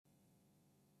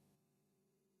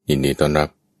ยินดีต้อนรับ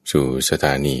สู่สถ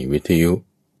านีวิทยุ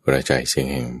กระจายเสียง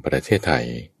แห่งประเทศไทย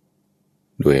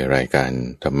ด้วยรายการ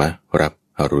ธรรมรับ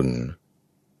อรุณ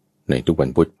ในทุกวัน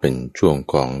พุธเป็นช่วง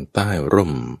ของใต้ร่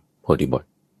มโพธิบท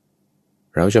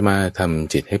เราจะมาท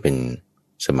ำจิตให้เป็น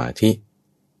สมาธิ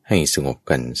ให้สงบ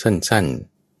กันสั้น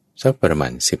ๆสักประมา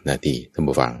ณ10 นาทีท่าน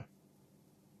ผู้ฟัง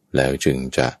แล้วจึง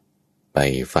จะไป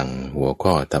ฟังหัว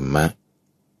ข้อธรรมะ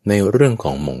ในเรื่องข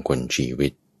องมงคลชีวิ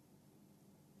ต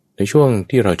ในช่วง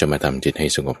ที่เราจะมาทำจิตให้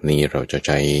สงบนี้เราจะใ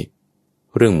ช้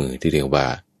เรื่องมือที่เรียกว่า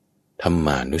ธรรม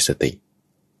านุสติ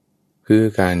คือ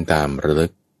การตามระลึ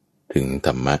กถึงธ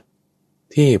รรมะ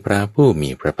ที่พระผู้มี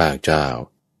พระภาคเจ้า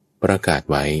ประกาศ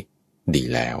ไว้ดี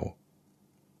แล้ว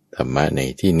ธรรมะใน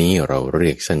ที่นี้เราเรี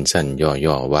ยกสั้นๆ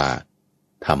ย่อๆว่า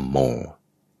ธัมโม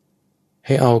ใ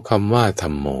ห้เอาคำว่าธั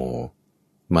มโม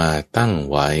มาตั้ง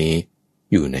ไว้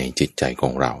อยู่ในจิตใจขอ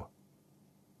งเรา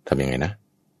ทำยังไงนะ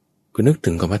คือนึกถึ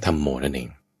งคำว่าธัมโมนั่นเอง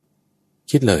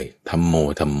คิดเลยธัมโม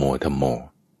ธัมโมธัมโม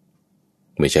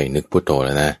ไม่ใช่นึกพุทโธแ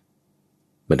ล้วนะ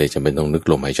ไม่ได้จำเป็นต้องนึก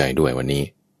ลมหายใจด้วยวันนี้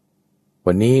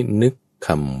นึกค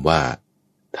ำว่า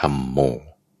ธัมโม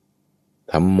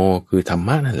ธัมโมคือธรรม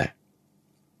ะนั่นแหละ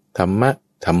ธรรมะ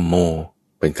ธัมโม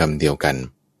เป็นคำเดียวกัน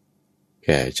แ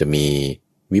ค่จะมี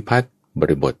วิภัตติบ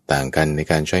ริบทต่างกันใน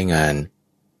การใช้งาน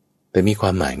แต่มีคว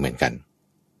ามหมายเหมือนกัน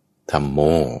ธัมโม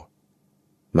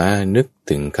มานึก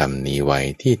ถึงคำนี้ไว้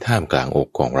ที่ท่ามกลางอก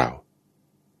ของเรา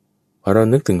พอเรา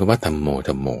นึกถึงคำว่าธัมโม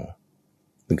ธัมโม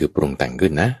นั่นคือปรุงแต่งขึ้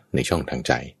นนะในช่องทางใ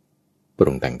จป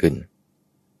รุงแต่งขึ้น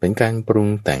เป็นการปรุง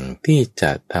แต่งที่จ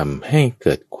ะทำให้เ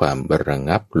กิดความระ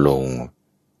งับลง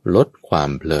ลดความ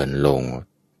เพลินลง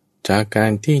จากกา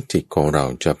รที่จิตของเรา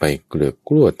จะไปเกลือกก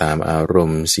ลั้วตามอาร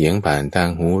มณ์เสียงผ่านทาง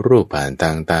หูรูปผ่านท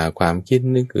างตาความคิด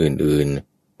นึกอื่น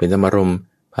ๆเป็นอารมณ์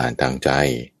ผ่านทางใจ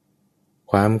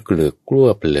ความเกลือกกลั้ว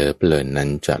เผลอเพลินนั้น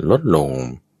จะลดลง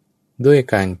ด้วย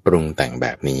การปรุงแต่งแบ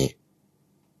บนี้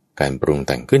การปรุงแ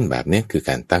ต่งขึ้นแบบนี้คือ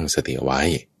การตั้งสติไว้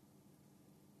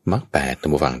มรรค8ธร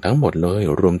รมฝั่งทั้งหมดเลย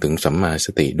รวมถึงสัมมาส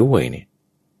ติด้วยเนี่ย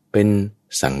เป็น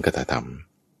สังคตธรรม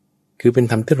คือเป็น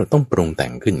ธรรมที่เราต้องปรุงแต่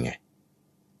งขึ้นไง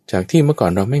จากที่เมื่อก่อ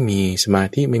นเราไม่มีสมา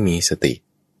ธิไม่มีสติ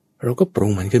เราก็ปรุ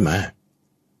งมันขึ้นมา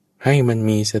ให้มัน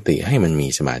มีสติให้มันมี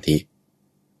สมาธิ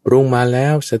ปรุงมาแล้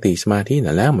วสติสมาธิน่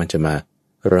ะแล้วมันจะมา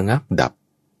ระงับดับ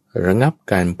ระงับ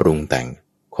การปรุงแต่ง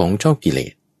ของเจ้ากิเล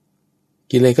ส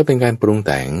ก็เป็นการปรุงแ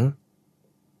ต่ง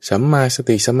สัมมาส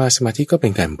ติสัมมาสมาธิก็เป็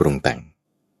นการปรุงแต่ง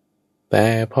แต่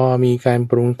พอมีการ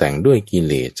ปรุงแต่งด้วยกิเ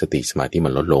ลสสติสมาธิมั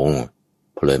นลดลง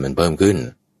เพลินมันเพิ่มขึ้น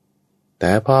แ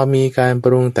ต่พอมีการป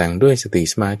รุงแต่งด้วยสติ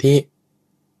สมาธิ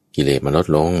กิเลสมันลด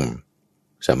ลง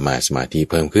สัมมาสมาธิ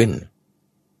เพิ่มขึ้น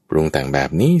ปรุงแต่งแบบ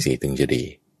นี้สิถึงจะดี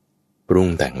ปรุง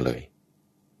แต่งเลย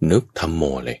นึกธัมโม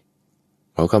เลย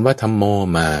เอาคำว่าธัมโม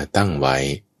มาตั้งไว้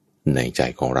ในใจ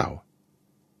ของเรา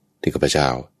ที่ข้าพเจ้า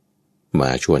มา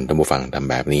ชวนท่านผู้ฟังทำ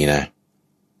แบบนี้นะ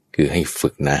คือให้ฝึ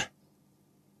กนะ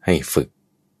ให้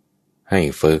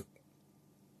ฝึก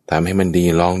ทำให้มันดี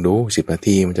ลองดู10 นา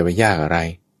ทีมันจะไปยากอะไร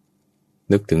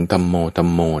นึกถึงธัมโม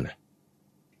นะ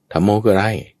ธัมโมคืออะไร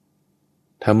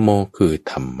ธัมโมคือ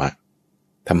ธรรมะ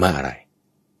อะไร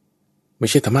ไม่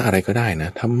ใช่ธรรมะอะไรก็ได้นะ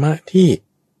ธรรมะที่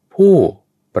ผู้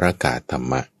ประกาศธรร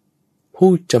มะ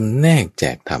ผู้จำแนกแจ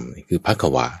กธรรมคือภัค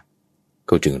วาเ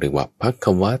ขาจึงเรียกว่าภัค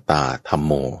วตาธัมโ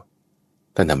ม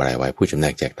ท่านทำอะไรไว้ผู้จำแน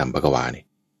กแจกธรรมภัควานี่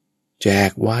แจ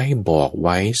กไว้บอกไ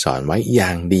ว้สอนไว้อย่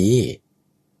างดี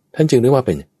ท่านจึงเรียกว่าเ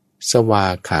ป็นสวา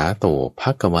ขาโตภั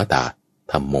ควตา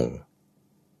ธัมโม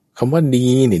คำว่าดี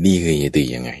เนี่ยดีคือดี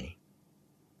ยังไง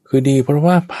คือดีเพราะ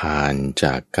ว่าผ่านจ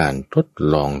ากการทด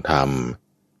ลองท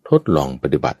ำทดลองป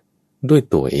ฏิบัติด้วย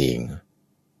ตัวเอง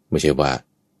ไม่ใช่ว่า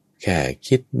แค่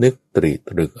คิดนึกต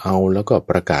รึกเอาแล้วก็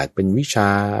ประกาศเป็นวิชา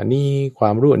นี่ควา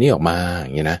มรู้นี้ออกมาอย่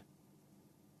างนี้นะ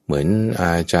เหมือนอ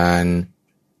าจารย์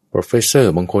professor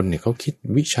บางคนเนี่ยเขาคิด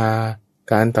วิชา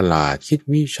การตลาดคิด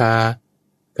วิชา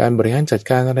การบริหารจัด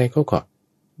การอะไรเขาก็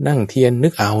นั่งเทียนนึ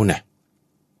กเอานะ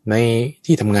ใน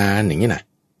ที่ทำงานอย่างนี้นะ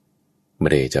ไม่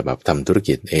ได้จะแบบทำธุร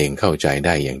กิจเองเข้าใจไ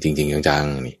ด้อย่างจริงๆจัง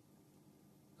ๆนี่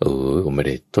ผมไม่ไ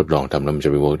ด้ทดลองทำแล้วมันจ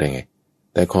ะไปเวิร์กได้ไง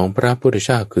แต่ของพระพุทธเ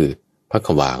จ้าคือภัค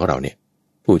วาของเราเนี่ย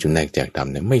ผู้จำแนกแจกธรรม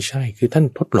เนี่ยไม่ใช่คือท่าน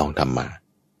ทดลองทำมา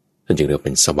ท่านจึงเรียกเ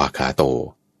ป็นสวากขาโต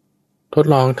ทด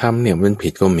ลองทำเนี่ยมันผิ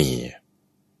ดก็มี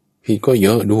ผิดก็เย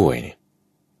อะด้วยเนี่ย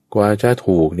กว่าจะ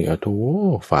ถูกเนี่ยโถ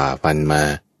ฝ่าฟันมา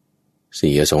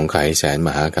4 อสงไขยแสนม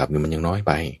หากัปนี่มันยังน้อยไ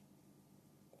ป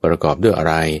ประกอบด้วยอะ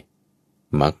ไร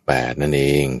มรรค8นั่นเอ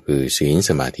งคือศีลส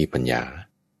มาธิปัญญา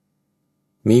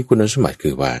มีคุณสมบัติ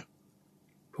คือว่า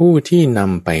ผู้ที่น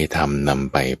ำไปทำน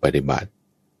ำไปปฏิบัติ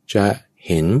จะเ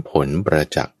ห็นผลประ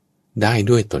จักษ์ได้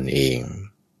ด้วยตนเอง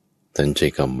ท่านใช้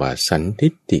คำว่าสันทิ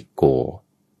ฏฐิโก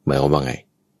หมายความว่าไง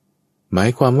หมาย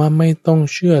ความว่าไม่ต้อง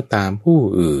เชื่อตามผู้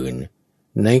อื่น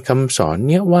ในคำสอนเ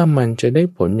นี้ยว่ามันจะได้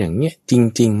ผลอย่างเนี้ยจ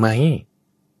ริงๆไหม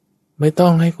ไม่ต้อ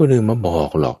งให้คนอื่นมาบอ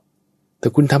กหรอกแต่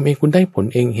คุณทำเองคุณได้ผล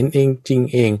เองเห็นเองจริง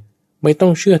เองไม่ต้อ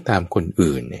งเชื่อตามคน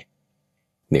อื่นเ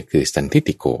นี่ยคือสันทิฏ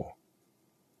ฐิโก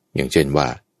อย่างเช่นว่า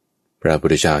พระพุท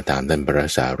ธเจ้าถามท่านพระ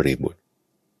สารีบุตร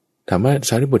ถามว่าส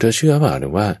ารีบุตรเธอเชื่อเปล่าหรื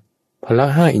อว่าพละ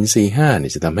ห้าอินทรีย์ห้าเนี่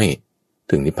ยจะทำให้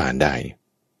ถึงนิพพานได้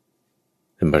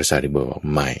ท่านพระสารีบุตรบอก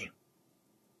ไ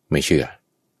ม่เชื่อ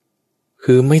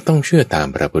คือไม่ต้องเชื่อตาม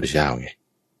พระพุทธเจ้าไง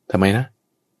ทำไมนะ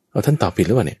เอาท่านตอบผิดห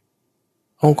รือเปล่าเนี่ย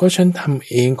เอาก็ฉันทำ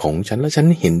เองของฉันแล้วฉัน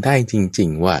เห็นได้จริง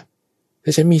ๆว่าถ้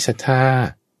าฉันมีศรัทธา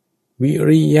วิ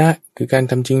ริยะคือการ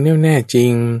ทำจริงแน่วแน่จริ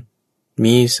ง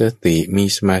มีสติมี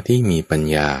สมาธิมีปัญ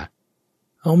ญา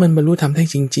เอามันบรรลุธรรมได้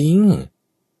จริง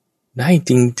ๆได้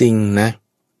จริงๆนะ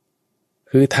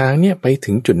คือทางเนี่ยไปถึ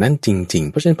งจุดนั้นจริงๆ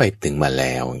เพราะฉันไปถึงมาแ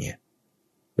ล้วเงี้ย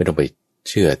ไม่ต้องไป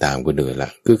เชื่อตามคนอื่นละ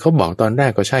คือเขาบอกตอนแร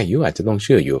กก็ใช่อยู่อาจจะต้องเ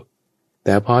ชื่ออยู่แ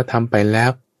ต่พอทำไปแล้ว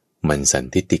มันสัน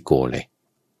ทิฏฐิโกเลย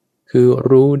คือ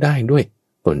รู้ได้ด้วย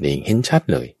ตนเองเห็นชัด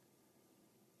เลย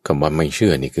คำว่าไม่เชื่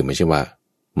อนี่คือไม่ใช่ว่า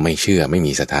ไม่เชื่อไม่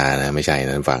มีศรัทธานะไม่ใช่น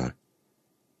ะฟัง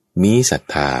มีศรัท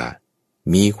ธา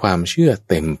มีความเชื่อ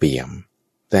เต็มเปี่ยม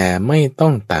แต่ไม่ต้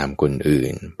องตามคนอื่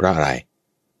นเพราะอะไร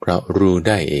เพราะรู้ไ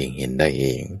ด้เองเห็นได้เอ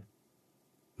ง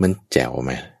มันแจ๋วไห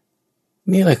ม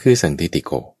นี่แหละคือสันทิฏฐิโ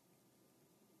ก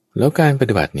แล้วการป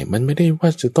ฏิบัติเนี่ยมันไม่ได้ว่า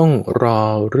จะต้องรอ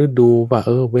หรือดูว่า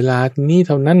เวลานี้เ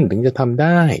ท่านั้นถึงจะทำไ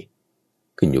ด้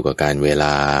ขึ้นอยู่กับการเวล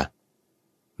า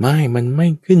มันไม่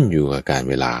ขึ้นอยู่กับการ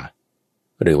เวลา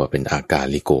เรียกว่าเป็นอากา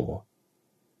ลิโก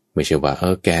ไม่ใช่ว่า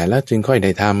แก่แล้วจึงค่อยไ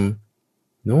ด้ท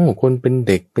ำโน้คนเป็น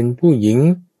เด็กเป็นผู้หญิง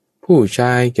ผู้ช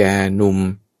ายแก่หนุ่ม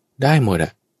ได้หมดอ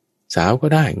ะสาวก็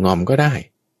ได้งอมก็ได้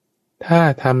ถ้า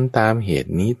ทำตามเห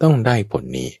ตุนี้ต้องได้ผล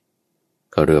นี้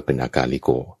เขาเรียกเป็นอากาลิโก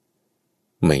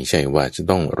ไม่ใช่ว่าจะ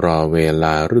ต้องรอเวล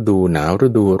าฤดูหนาวฤ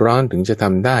ดูร้อนถึงจะท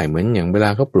ำได้เหมือนอย่างเวลา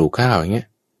เขาปลูกข้าวอย่างเงี้ย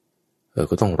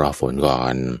ก็ต้องรอฝนก่อ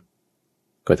น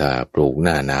ก็ถ้าปลูกห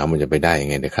น้าหนาวมันจะไปได้ยัง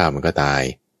ไงเดี๋ยวข้าวมันก็ตาย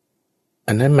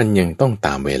อันนั้นมันยังต้องต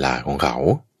ามเวลาของเขา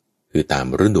คือตาม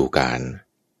ฤดูกาล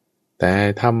แต่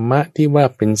ธรรมะที่ว่า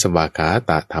เป็นสวากขา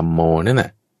ตธรรมโมนั่นน่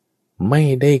ะไม่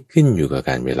ได้ขึ้นอยู่กับ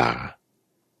การเวลา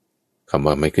คำ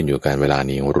ว่าไม่ขึ้นอยู่กับการเวลา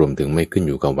นี้รวมถึงไม่ขึ้น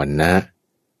อยู่กับวรรณะ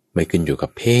ไม่ขึ้นอยู่กั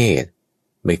บเพศ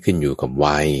ไม่ขึ้นอยู่กับ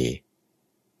วัย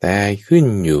แต่ขึ้น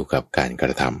อยู่กับการกร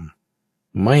ะท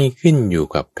ำไม่ขึ้นอยู่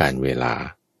กับการเวลา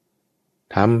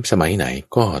ทำสมัยไหน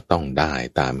ก็ต้องได้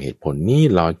ตามเหตุผลนี้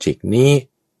ลอจิกนี้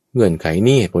เงื่อนไข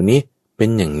นี้เหตุผลนี้เป็น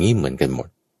อย่างนี้เหมือนกันหมด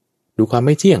ดูความไ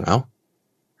ม่เที่ยง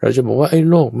เราจะบอกว่าไอ้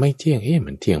โลกไม่เที่ยง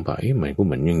มันเที่ยงเปล่าเห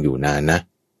มือนยังอยู่นานนะ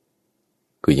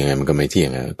คือยังไงมันก็ไม่เที่ยง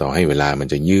ต่อให้เวลามัน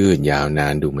จะยืดยาวนา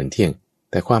นดูเหมือนเที่ยง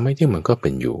แต่ความไม่เที่ยงมันก็เป็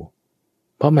นอยู่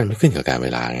เพราะมันไม่ขึ้นกับการเว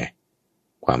ลาไง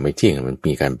ความไม่เที่ยงมัน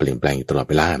มีการเปลี่ยนแปลงอยู่ตลอด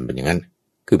เวลาเป็นอย่างนั้น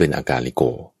คือเป็นอาการลิโก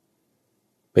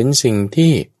เป็นสิ่ง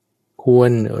ที่คว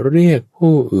รเรียก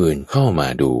ผู้อื่นเข้ามา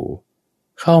ดู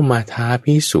เข้ามาท้า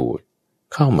พิสูจน์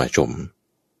เข้ามาชม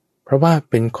เพราะว่า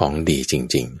เป็นของดีจ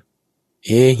ริงๆ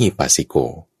หิปัสสิโก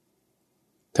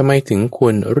ทำไมถึงคว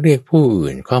รเรียกผู้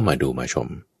อื่นเข้ามาดูมาชม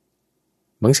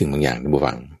บางสิ่งบางอย่างท่านผู้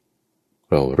ฟัง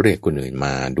เราเรียกคนอื่นม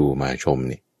าดูมาชม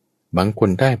เนี่ยบางคน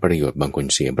ได้ประโยชน์บางคน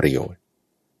เสียประโยชน์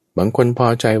บางคนพอ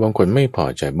ใจบางคนไม่พอ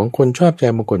ใจบางคนชอบใจ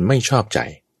บางคนไม่ชอบใจ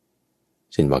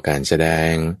เช่นว่าการแสด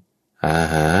งอา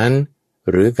หาร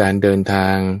หรือการเดินทา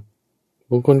ง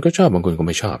บางคนก็ชอบบางคนก็ไ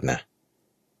ม่ชอบนะ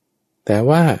แต่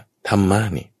ว่าธรรมะ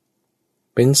นี่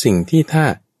เป็นสิ่งที่ถ้า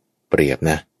เปรียบ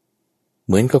นะเ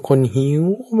หมือนกับคนหิว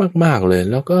มากๆเลย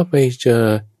แล้วก็ไปเจอ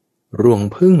รวง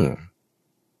ผึ้ง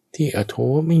ที่โถ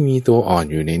ไม่มีตัวอ่อน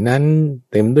อยู่ในนั้น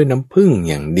เต็มด้วยน้ำผึ้ง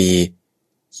อย่างดี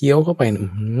เคี้ยวเข้าไป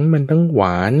มันทั้งหว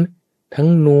านทั้ง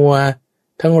นัว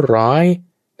ทั้งร้อย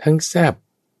ทั้งแซ่บ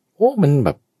มันแบ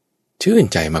บชื่น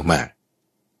ใจมาก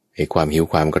ๆไอ้ความหิว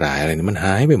ความกระหายอะไรนี่มันห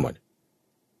ายไปหมด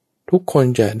ทุกคน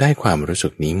จะได้ความรู้สึ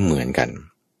กนี้เหมือนกัน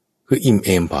คืออิ่มเอ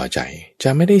มพอใจจะ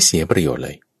ไม่ได้เสียประโยชน์เล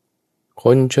ยค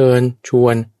นเชิญชว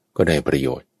นก็ได้ประโย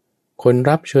ชน์คน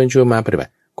รับเชิญชวนมาปฏิบั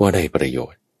ติก็ได้ประโย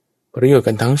ชน์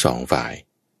กันทั้งสองฝ่าย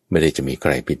ไม่ได้จะมีใค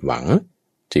รผิดหวัง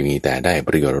จะมีแต่ได้ป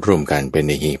ระโยชน์ร่วมกันเป็น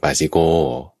หิปัสสิโก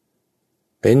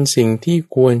เป็นสิ่งที่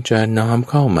ควรจะน้อม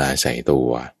เข้ามาใส่ตัว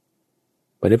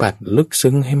ปฏิบัติลึก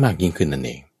ซึ้งให้มากยิ่งขึ้นนั่นเ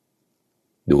อง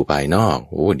ดูภายนอก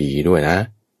ดีด้วยนะ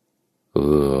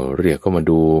เรียกเข้ามา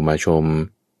ดูมาชม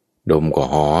ดมก็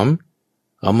หอม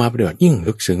เอามาปฏิบัติยิ่ง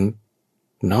ลึกซึ้ง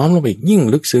น้อมลงไปยิ่ง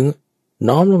ลึกซึ้ง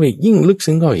น้อมลงไปยิ่งลึก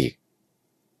ซึ้งก็อีก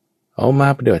เอามา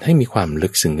ปฏิบัติให้มีความลึ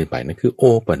กซึ้งขึ้นไปนั่นคือโอ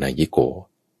ปนยิโก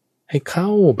ให้เข้า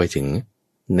ไปถึง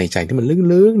ในใจที่มัน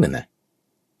ลึกๆนั่นนะ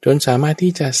จนสามารถ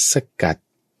ที่จะสกัด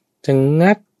จะ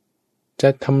งัดจะ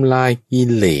ทำลายกิ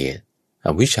เลสอ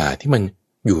วิชชาที่มัน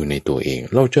อยู่ในตัวเอง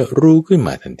เราจะรู้ขึ้นม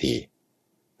าทันที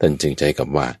ท่านจึงใจกับ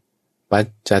ว่าปัจ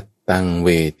จัตตังเว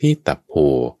ทิตัพโพ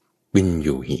วิน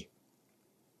ยูหิ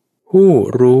ผู้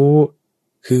รู้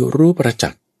คือรู้ประจั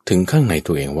กษ์ถึงข้างใน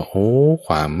ตัวเองว่าโอ้ค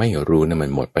วามไม่รู้นั้นมั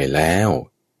นหมดไปแล้ว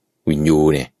วินยู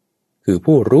เนี่ยคือ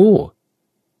ผู้รู้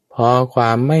พอคว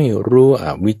ามไม่รู้อ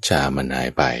วิชชามันหาย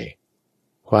ไป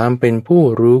ความเป็นผู้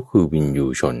รู้คือวินยู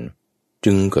ชน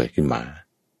จึงเกิดขึ้นมา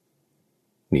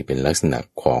นี่เป็นลักษณะ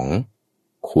ของ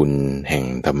คุณแห่ง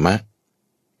ธรรมะ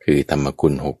คือธรรมคุ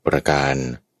ณ6ประการ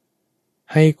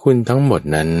ให้คุณทั้งหมด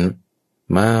นั้น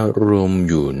มารวม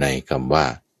อยู่ในคำว่า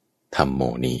ธัมโม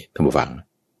นี้ท่านผู้ฟัง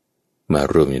มา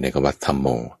รวมอยู่ในคำว่าธัมโม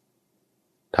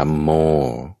ธัมโม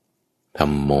ธั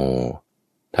มโม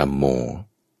ธัมโม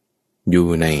อยู่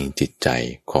ในจิตใจ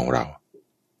ของเรา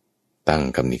ตั้ง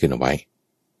คำนี้ขึ้นเอาไว้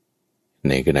ใ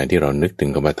นขณะที่เรานึกถึง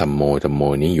คำว่าธัมโมธัมโม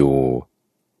นี้อยู่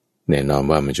แน่นอน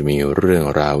ว่ามันจะมีเรื่อง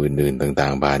ราวอื่นๆต่า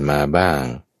งๆผ่านมาบ้าง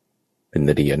เป็น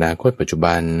อดีตอนาคตปัจจุ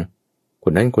บันค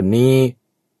นนั้นคนนี้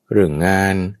เรื่องงา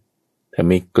นถ้า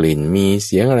มีกลิ่นมีเ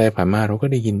สียงอะไรผ่านมาเราก็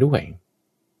ได้ยินด้วย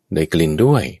ได้กลิ่น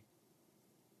ด้วย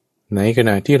ในขณ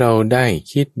ะที่เราได้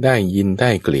คิดได้ยินได้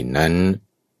กลิ่นนั้น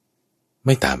ไ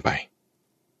ม่ตามไป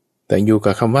แต่อยู่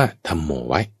กับคำว่าธัมโม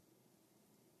ไว้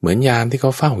เหมือนยามที่เข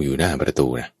าเฝ้าอยู่หน้าประตู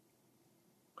นะ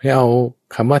ให้เอา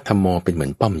คำว่าธัมโมเป็นเหมือ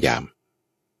นป้อมยาม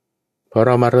พอเร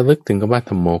ามาระลึกถึงคำว่า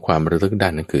ธัมโมความระลึกด้า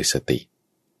นนั้นคือสติ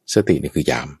สตินี่คือ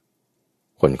ยาม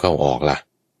คนเข้าออกล่ะ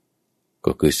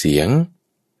ก็คือเสียง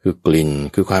คือกลิ่น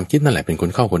คือความคิดนั่นแหละเป็นคน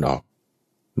เข้าคนออก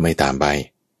ไม่ตามไป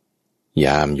ย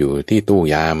ามอยู่ที่ตู้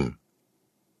ยาม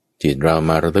จิตเรา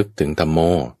มาระลึกถึงธัมโม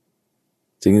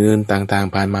สิ่งอื่นต่าง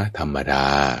ๆผ่านมาธรรมดา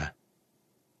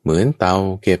เหมือนเตา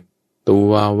เก็บตั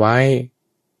วไว้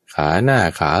ขาหน้า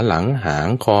ขาหลังหาง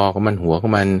คอของมันหัวขอ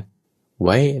งมันไ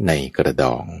ว้ในกระด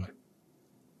อง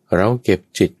เราเก็บ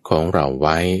จิตของเราไ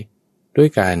ว้ด้วย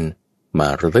การมา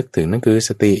ระลึกถึงนั่นคือส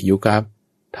ติอยู่กับ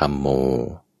ธัมโม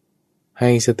ให้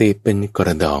สติเป็นกร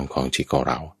ะดองของจิตของ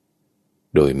เรา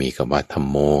โดยมีคำว่าธัม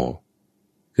โม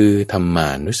คือธัมมา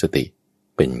นุสติ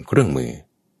เป็นเครื่องมือ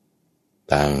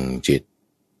ตั้งจิต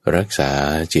รักษา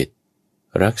จิต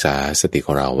รักษาสติข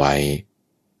องเราไว้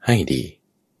ให้ดี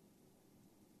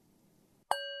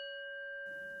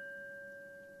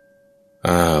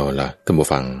ล่ะท่านผู้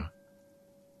ฟัง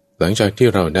หลังจากที่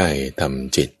เราได้ท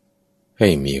ำจิตให้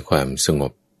มีความสง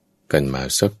บกันมา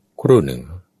สักครู่หนึ่ง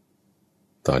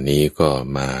ตอนนี้ก็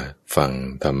มาฟัง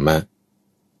ธรรมะ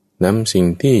นำสิ่ง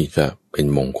ที่จะเป็น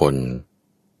มงคล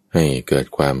ให้เกิด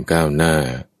ความก้าวหน้า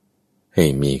ให้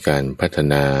มีการพัฒ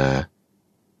นา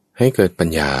ให้เกิดปัญ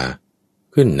ญา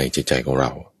ขึ้นในจิตใจของเร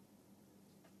า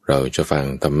เราจะฟัง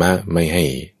ธรรมะไม่ให้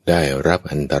ได้รับ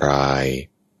อันตราย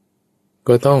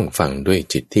ก็ต้องฟังด้วย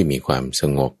จิตที่มีความส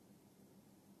งบ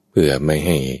เพื่อไม่ใ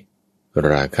ห้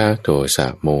ราคะโทสะ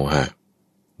โมหะ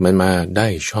มันมาได้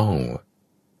ช่อง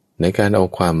ในการเอา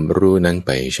ความรู้นั้นไ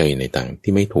ปใช้ในทาง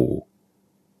ที่ไม่ถูก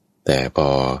แต่พอ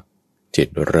จิต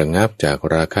ระงับจาก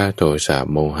ราคะโทสะ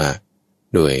โมหะ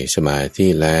ด้วยสมาธิ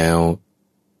แล้ว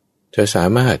จะสา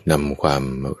มารถนำความ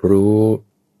รู้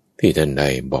ที่ท่านได้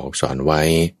บอกสอนไว้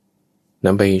น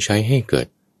ำไปใช้ให้เกิด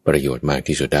ประโยชน์มาก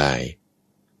ที่สุดได้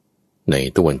ใน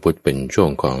ทุกวันพุธเป็นช่วง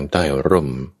ของใต้ร่ม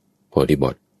โพธิบ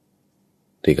ท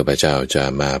ที่ข้าพเจ้าจะ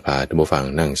มาพาท่านผู้ฟัง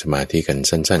นั่งสมาธิกัน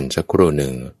สั้นๆสักครู่ห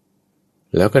นึ่ง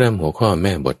แล้วก็นำหัวข้อแ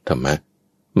ม่บทธรรมะ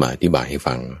มาอธิบายให้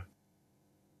ฟัง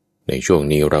ในช่วง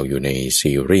นี้เราอยู่ใน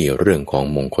ซีรีส์เรื่องของ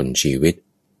มงคลชีวิต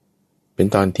เป็น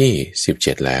ตอนที่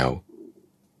17แล้ว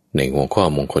ในหัวข้อ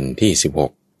มงคลที่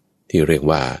16ที่เรียก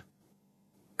ว่า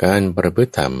การประพฤ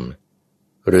ติธรรม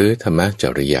หรือธรรมจ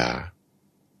ริยา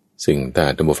ซึ่งถ้า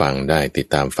ท่านผู้ฟังได้ติด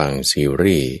ตามฟังซี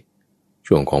รีส์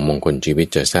ช่วงของมงคลชีวิต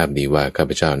จะทราบดีว่าข้า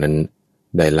พเจ้านั้น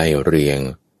ได้ไล่เรียง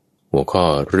หัวข้อ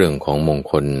เรื่องของมง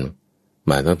คล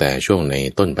มาตั้งแต่ช่วงใน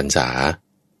ต้นพรรษา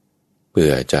เพื่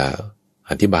อจะ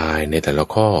อธิบายในแต่ละ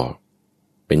ข้อ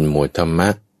เป็นหมวดธรรมะ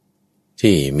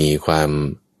ที่มีความ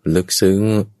ลึกซึ้ง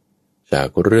จาก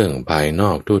เรื่องภายน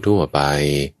อกทั่วๆไป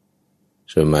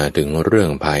จนมาถึงเรื่อง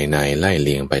ภายในไล่เ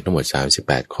รียงไปทั้งหมด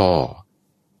38ข้อ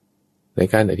ใน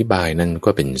การอธิบายนั้นก็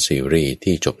เป็นซีรีส์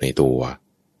ที่จบในตัว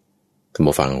ท่าน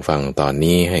ผู้ฟังตอน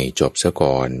นี้ให้จบซะ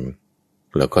ก่อน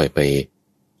แล้วก็ไป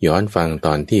ย้อนฟังต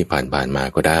อนที่ผ่านมา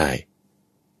ก็ได้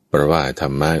เพราะว่าธร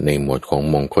รมะในหมวดของ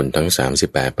มงคลทั้ง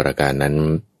38ประการนั้น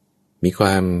มีคว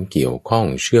ามเกี่ยวข้อง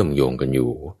เชื่อมโยงกันอ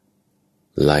ยู่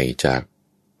ไล่จาก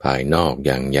ภายนอกอ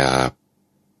ย่างหยาบ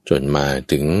จนมา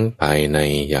ถึงภายใน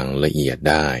อย่างละเอียด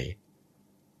ได้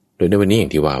โดยในวันนี้อย่า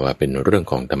งที่ว่าเป็นเรื่อง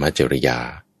ของธรรมจริยา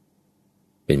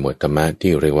เ เป็นหมวดธรรมะ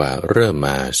ที่เรียกว่าเริ่มม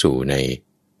าสู่ใน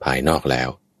ภายนอกแล้ว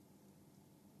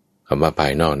คำว่าภา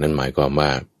ยนอกนั้นหมายความว่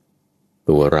า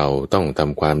ตัวเราต้องท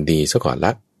ำความดีซะก่อนล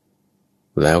ะ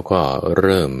แล้วก็เ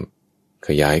ริ่มข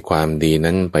ยายความดี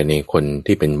นั้นไปในคน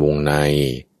ที่เป็นวงใน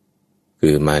คื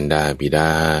อมารดาบิด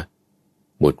า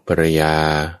บุตรภรรยา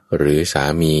หรือสา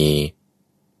มี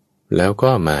แล้วก็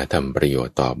มาทำประโยช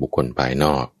น์ต่อบุคคลภายน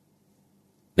อก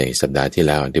ในสัปดาห์ที่แ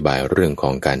ล้วอธิบายเรื่องขอ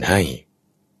งการให้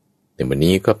ในวัน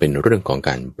นี้ก็เป็นเรื่องของก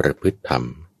ารประพฤติธรรม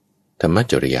ธรรม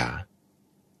จริยา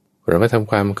เรามาทำ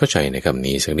ความเข้าใจในคำ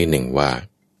นี้สักนิดหนึ่งว่า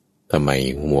ทำไม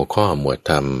หัวข้อหมวด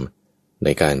ธรรมใน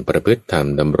การประพฤติธรรม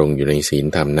ดำรงอยู่ในศีล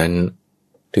ธรรมนั้น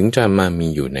ถึงจะมามี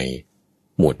อยู่ใน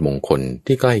หมวดมงคล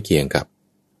ที่ใกล้เคียงกับ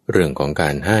เรื่องของกา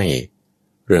รให้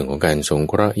เรื่องของการสง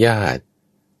เคราะห์ญาติ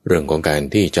เรื่องของการ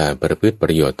ที่จะประพฤติป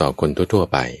ระโยชน์ต่อคนทั่ว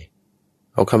ๆไป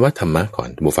เอาคำว่าธรรมะก่อน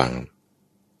ท่านผู้ฟัง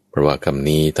เพราะว่าคำ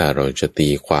นี้ถ้าเราจะตี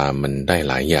ความมันได้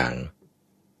หลายอย่าง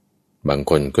บาง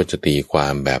คนก็จะตีควา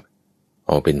มแบบเ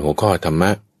อาเป็นหัวข้อธรรม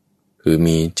ะคือ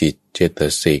มีจิตเจต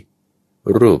สิก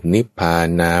รูปนิพพาน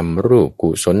นามรูปกุ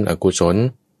ศลอกุศล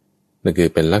นั่นคือ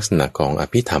เป็นลักษณะของอ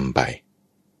ภิธรรมไป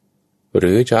ห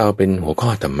รือจะเอาเป็นหัวข้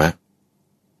อธรรมะ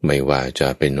ไม่ว่าจะ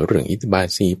เป็นเรื่องอิทธิบาท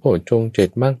4โพชฌงค์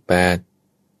7มรรค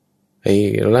8ไอ้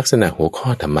ลักษณะหัวข้อ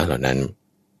ธรรมะเหล่านั้น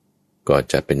ก็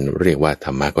จะเป็นเรียกว่าธ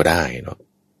รรมะก็ได้เนาะ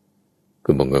คื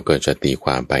อบางคนก็จะตีคว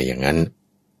ามไปอย่างนั้น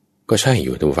ก็ใช่อ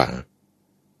ยู่ทุกฝั่ง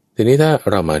ทีนี้ถ้า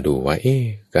เรามาดูว่า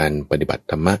การปฏิบัติ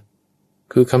ธรรมะ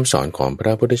คือคำสอนของพร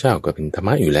ะพุทธเจ้าก็เป็นธรรม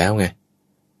ะอยู่แล้วไง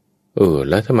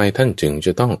แล้วทำไมท่านจึงจ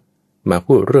ะต้องมา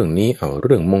พูดเรื่องนี้เ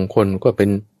รื่องมงคลก็เป็น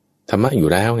ธรรมะอยู่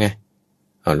แล้วไง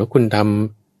แล้วคุณท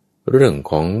ำเรื่อง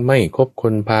ของไม่คบค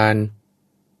นพาล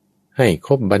ให้ค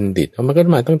บบัณฑิตมันก็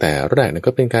มาตั้งแต่แรกนะ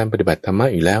ก็เป็นการปฏิบัติธรรมะ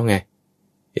อยู่แล้วไง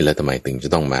แล้วทำไมถึงจะ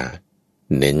ต้องมา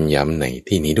เน้นย้ำใน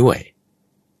ที่นี้ด้วย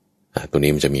ตัว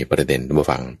นี้มันจะมีประเด็นท่านผู้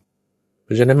ฟังเพ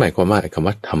ราะฉะนั้นหมายความว่าคำ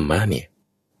ว่าธรรมะเนี่ย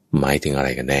หมายถึงอะไร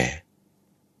กันแน่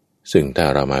ซึ่งถ้า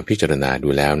เรามาพิจารณาดู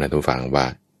แล้วนะท่านผู้ฟังว่า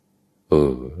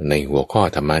ในหัวข้อ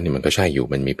ธรรมะนี่มันก็ใช่อยู่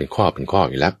มันมีเป็นข้อ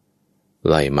อยู่แล้ว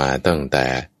ไล่มาตั้งแต่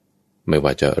ไม่ว่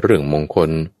าจะเรื่องมงคล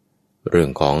เรื่อง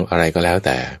ของอะไรก็แล้วแ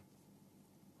ต่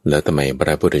แล้วทำไมพร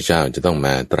ะพุทธเจ้าจะต้องม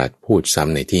าตรัสพูดซ้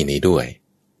ำในที่นี้ด้วย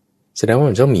แสดงว่า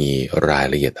มันต้องมีราย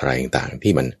ละเอียดอะไรต่างๆ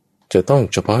ที่มันจะต้อง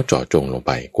เฉพาะเจาะจงลงไ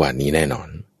ปกว่านี้แน่นอน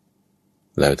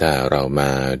แล้วถ้าเรามา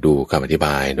ดูคำอธิบ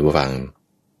ายท่านผู้ฟัง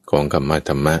ของคำว่า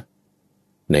ธรรมะ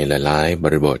ในหลายๆบ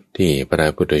ริบทที่พระ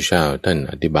พุทธเจ้าท่าน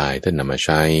อธิบายท่านนำมาใ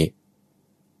ช้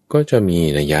ก็จะมี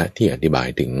นัยยะที่อธิบาย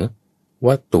ถึง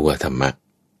ว่าตัวธรรมะ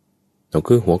ก็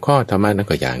คือหัวข้อธรรมะนั้น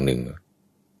ก็อย่างหนึ่ง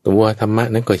ตัวธรรมะ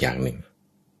นั้นก็อย่างหนึ่ง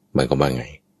หมายความว่าไง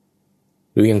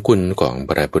ดูอย่างคุณของพ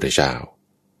ระพุทธเจ้า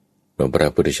พระ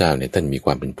พุทธเจ้าเนี่ยท่านมีคว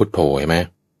ามเป็นพุทโธใช่ไหม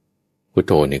พุท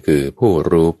โธเนี่ยคือผู้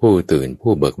รู้ผู้ตื่น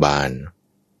ผู้เบิกบาน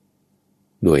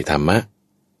ด้วยธรรมะ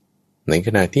ในข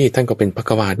ณะที่ท่านก็เป็นภ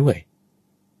ควาด้วย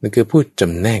นั่นคือผู้จ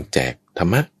ำแนกแจกธร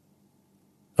รมะ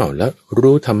แล้ว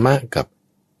รู้ธรรมะกับ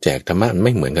แจกธรรมะมันไ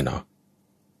ม่เหมือนกันหรอ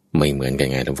ไม่เหมือนกัน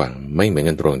ไงท่านฟังไม่เหมือน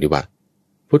กันตรงที่ว่า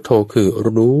พุทโธคือ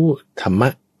รู้ธรรมะ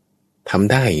ท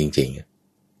ำได้จริง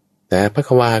ๆแต่ภค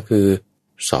วาคือ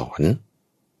สอน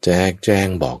แจกแจง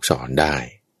บอกสอนได้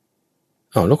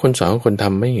แล้วคนสอนกับคนท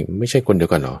ำไม่ใช่คนเดีย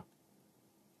วกันหรอ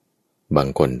บาง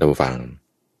คนท่านฟัง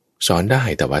สอนได้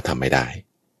แต่ว่าทำไม่ได้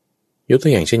ยกตั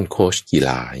วอย่างเช่นโค้ชกีฬ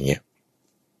าอย่างเงี้ย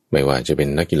ไม่ว่าจะเป็น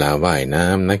นักกีฬาว่ายน้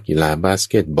ำนักกีฬาบาส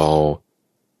เกตบอล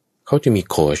เขาจะมี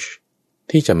โค้ช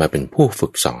ที่จะมาเป็นผู้ฝึ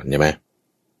กสอนใช่ไหม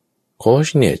โค้ช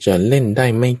เนี่ยจะเล่นได้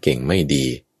ไม่เก่งไม่ดี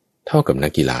เท่ากับนั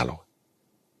กกีฬาหรอก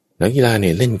นักกีฬาเ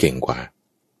นี่ยเล่นเก่งกว่า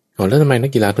แล้วทำไมนั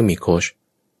กกีฬาต้องมีโค้ช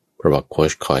เพราะว่าโค้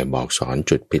ชคอยบอกสอน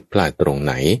จุดผิดพลาดตรงไ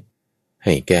หนใ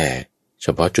ห้แก้เฉ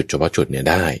พาะจุดเนี่ย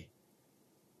ได้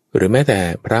หรือแม้แต่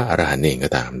พระอรหันต์เองก็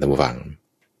ตามท่านผู้ฟัง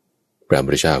พระพุ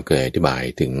ทธเจ้าเคยอธิบาย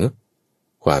ถึง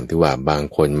ความที่ว่าบาง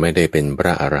คนไม่ได้เป็นพร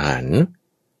ะอรหันต์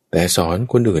แต่สอน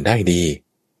คนอื่นได้ดี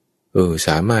ส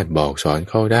ามารถบอกสอน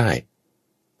เขาได้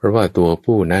เพราะว่าตัว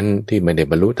ผู้นั้นที่ไม่ได้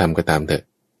บรรลุธรรมก็ตามเถอะ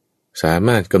สาม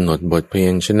ารถกำหนดบทเพล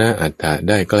งชนะอัตถะ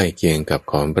ได้ใกล้เคียงกับ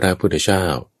ของพระพุทธเจ้า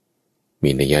มี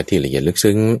นัยยะที่ละเอียดลึก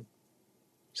ซึ้ง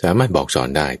สามารถบอกสอน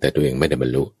ได้แต่ตัวเองไม่ได้บร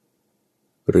รลุ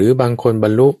หรือบางคนบร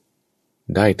รลุ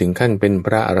ได้ถึงขั้นเป็นพ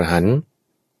ระอรหันต์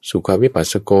สุขวิปัส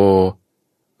สโก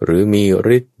หรือมี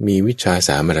ฤทธิ์มีวิชาส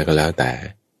ามอะไรก็แล้วแ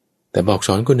ต่บอกส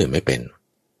อนคนอื่นไม่เป็น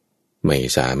ไม่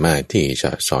สามารถที่จ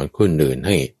ะสอนคนอื่นใ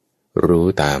ห้รู้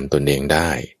ตามตนเองได้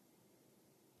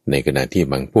ในขณะที่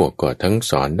บางพวกก็ทั้ง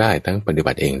สอนได้ทั้งปฏิ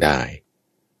บัติเองได้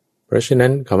เพราะฉะนั้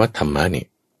นคำว่าธรรมะนี่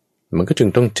มันก็จึง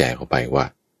ต้องแจกออกไปว่า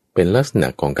เป็นลักษณะ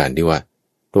ของการที่ว่า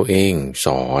ตัวเองส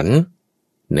อน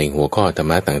ในหัวข้อธรร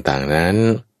มะต่างๆนั้น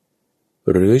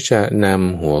หรือจะน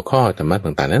ำหัวข้อธรรมะ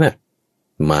ต่างๆนั้นนะ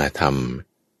มาท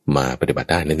ำมาปฏิบัติ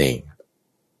ได้นั่นเอง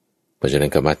เพราะฉะนั้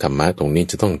นคำว่าธรรมะตรงนี้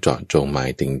จะต้องเจาะจงหมาย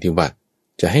ถึงที่ว่า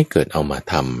จะให้เกิดเอามา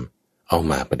ทำเอา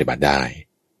มาปฏิบัติได้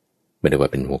ไม่ได้ว่า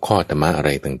เป็นหัวข้อธรรมะอะไร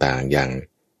ต่างๆอย่าง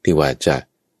ที่ว่าจะ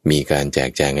มีการแจก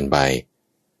แจงกันไป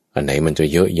อันไหนมันจะ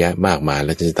เยอะแยะมากมายแ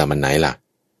ล้วจะทำอันไหนล่ะ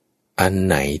อัน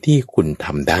ไหนที่คุณท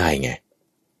ำได้ไง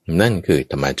นั่นคือ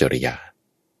ธรรมจริยา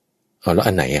เอาแล้ว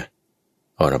อันไหน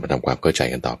เรามาทำความเข้าใจ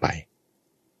กันต่อไป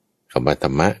คำว่าธร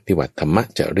รมะที่ว่าธรรม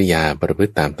จริยาประพฤ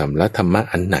ติตามธรรมและธรรมะ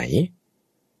อันไหน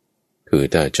คือ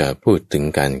ถ้าจะพูดถึง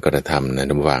การกระทำใน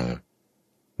ระหว่าง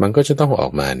มันก็จะต้องออ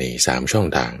กมาใน3ช่อง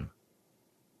ทาง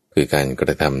คือการกร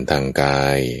ะทำทางกา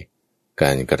ยก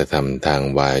ารกระทำทาง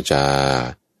วาจา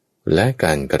และก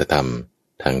ารกระท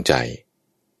ำทางใจ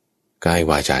กาย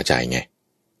วาจาใจไง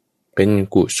เป็น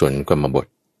กุศลกรรมบท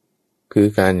คือ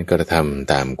การกระท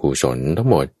ำตามกุศลทั้ง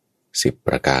หมด10ป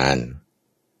ระการ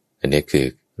อันนี้คือ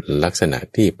ลักษณะ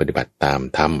ที่ปฏิบัติตาม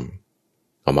ธรรม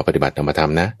เอามาปฏิบัติเอามาท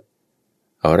ำนะ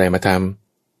เอาอะไรมาท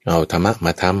ำเอาธรรมะม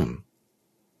าท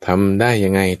ำได้ยั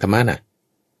งไงธรรมะน่ะ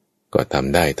ก็ท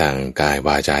ำได้ทางกายว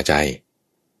าจาใจ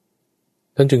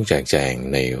ท่านจึงแจกแจง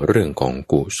ในเรื่องของ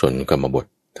กุศลกรรมบท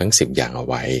ทั้ง10อย่างเอา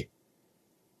ไว้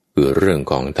คือเรื่อง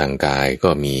ของทางกายก็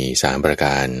มี3ประก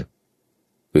าร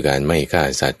คือการไม่ฆ่า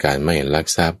สัตว์การไม่ลัก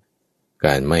ทรัพย์ก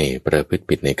ารไม่ประพฤติ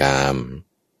ผิดในกาม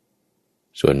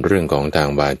ส่วนเรื่องของทาง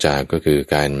วาจาก็คือ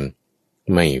การ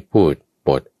ไม่พูดป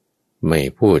ดไม่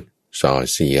พูดส่อ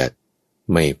เสียด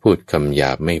ไม่พูดคำหย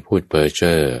าบไม่พูดเพ้อเ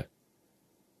จ้อ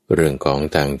เรื่องของ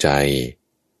ทางใจ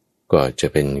ก็จะ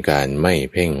เป็นการไม่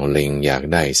เพ่งเล็งอยาก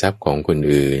ได้ทรัพย์ของคน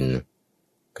อื่น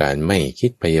การไม่คิ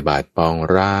ดพยาบาทปอง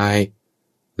ร้าย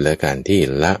และการที่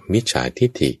ละมิจฉาทิ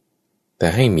ฏฐิแต่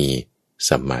ให้มี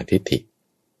สัมมาทิฏฐิ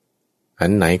อั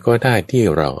นไหนก็ได้ที่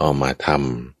เราเอามาท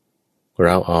ำเร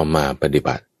าเอามาปฏิ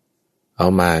บัติเอา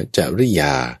มาจริย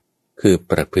าคือ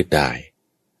ประพฤติได้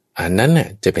อันนั้นน่ะ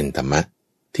จะเป็นธรรมะ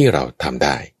ที่เราทำไ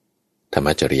ด้ธรรม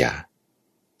จริยา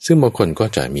ซึ่งบางคนก็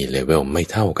จะมีเลเวลไม่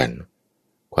เท่ากัน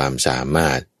ความสามา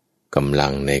รถกำลั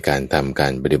งในการทำกา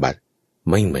รปฏิบัติ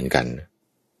ไม่เหมือนกัน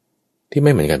ที่ไ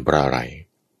ม่เหมือนกันเพราะอะไร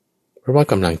เพราะว่า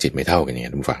กำลังจิตไม่เท่ากันเนี่ย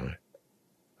ทุกฝัง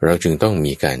เราจึงต้อง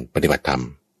มีการปฏิบัติธรรม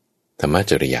ธรรม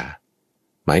จริยา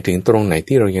หมายถึงตรงไหน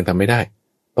ที่เรายังทำไม่ได้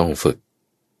ต้องฝึก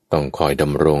ต้องคอยด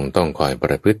ำรงต้องคอยป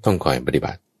ระพฤติต้องคอยปฏิ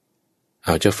บัติเอ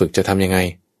าจะฝึกจะทำยังไง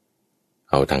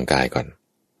เอาทางกายก่อน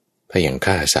ถ้าอย่าง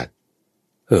ฆ่าสัตว์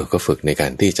ก็ฝึกในกา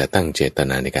รที่จะตั้งเจต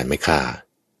นาในการไม่ฆ่า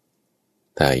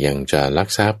ถ้ายังจะลัก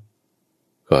ทรัพย์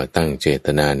ก็ตั้งเจต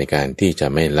นาในการที่จะ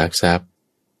ไม่ลักทรัพย์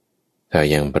ถ้า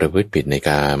ยังประพฤติผิดใน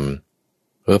กาม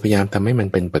พยายามทำให้มัน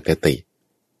เป็นปกติ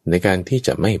ในการที่จ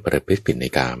ะไม่ประพฤติผิดใน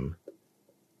กาม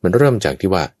มันเริ่มจากที่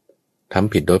ว่าท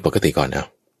ำผิดโดยปกติก่อนเอา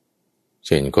เ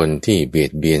ช่นคนที่เบีย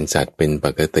ดเบียนสัตว์เป็นป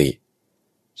กติ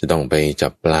จะต้องไปจั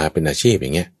บปลาเป็นอาชีพอย่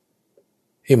างเงี้ย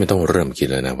มันต้องเริ่มคิด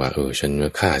แล้วนะว่าฉัน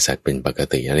ฆ่าสัตว์เป็นปก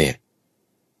ตินะเนี่ย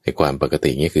ไอ้ความปกติ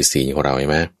นี้คือศีลของเราใช่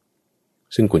ไหม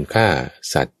ซึ่งคุณฆ่า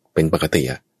สัตว์เป็นปกติ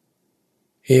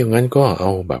งั้นก็เอ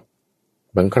าแบบ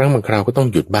บางครั้งบางคราวก็ต้อง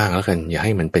หยุดบ้างแล้วกันอย่าใ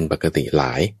ห้มันเป็นปกติหล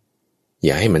ายอ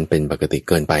ย่าให้มันเป็นปกติเ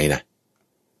กินไปนะ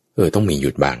ต้องมีหยุ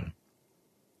ดบ้าง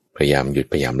พยายามหยุด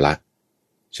พยายามละ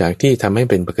จากที่ทำให้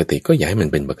เป็นปกติก็อย่าให้มัน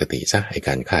เป็นปกติซะไอ้ก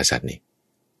ารฆ่าสัตว์นี่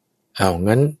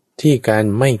งั้นที่การ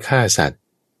ไม่ฆ่าสัตว์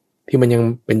ที่มันยัง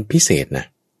เป็นพิเศษนะ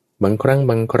บางครั้ง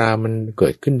บางคราวมันเกิ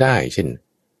ดขึ้นได้เช่น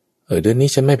เดือนนี้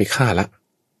ฉันไม่ไปฆ่าละ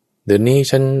เดือนนี้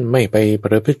ฉันไม่ไปป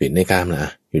ระพฤติผิดในกามน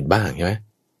ะหยุดบ้างใช่ไหม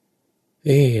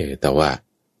แต่ว่า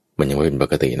มันยังไม่เป็นป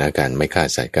กตินะการไม่ฆ่า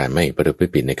สัตว์การไม่ประพฤ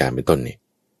ติผิดในกามเป็นต้นนี่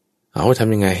ท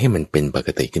ำยังไงให้มันเป็นปก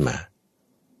ติขึ้นมา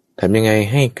ทำยังไง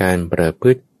ให้การประพ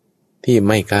ฤติที่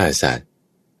ไม่ฆ่าสัตว์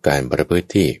การประพฤติ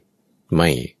ที่ไม่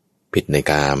ผิดใน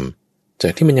กามจา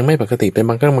กที่มันยังไม่ปกติเป็น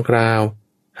บางครั้งบางคราว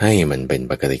ให้มันเป็น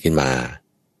ปกติขึ้นมา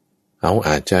อ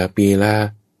าจจะปีละ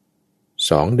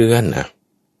2 เดือน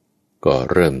ก็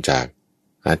เริ่มจาก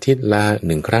อาทิตย์ละ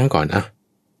1 ครั้งก่อน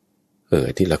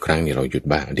อาทิตย์ละครั้งนี่เราหยุด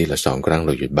บ้างอาทิตย์ละ2 ครั้งเร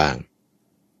าหยุดบ้าง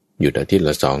หยุดอาทิตย์ล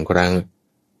ะ2 ครั้ง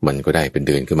มันก็ได้เป็นเ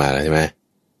ดือนขึ้นมาแล้วใช่ไหม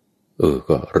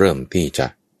ก็เริ่มที่จะ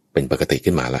เป็นปกติ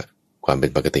ขึ้นมาละความเป็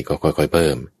นปกติก็ค่อยๆเพิ่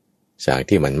มจาก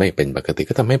ที่มันไม่เป็นปกติ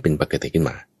ก็ทำให้เป็นปกติขึ้น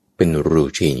มาเป็นรู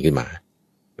ทีนขึ้นมา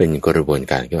เป็นกระบวน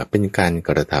การขึ้นมาเป็นการก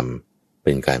ระทำเ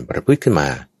ป็นการประพฤติขึ้นมา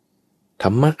ธร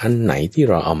รมะอันไหนที่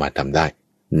เราเอามาทำได้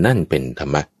นั่นเป็นธร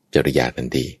รมะจริยาทัน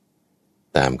ที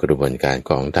ตามกระบวนการ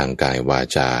ของทางกายวา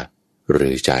จาหรื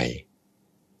อใจ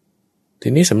ที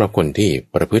นี้สำหรับคนที่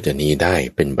ประพฤติอันนี้ได้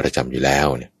เป็นประจำอยู่แล้ว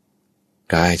เนี่ย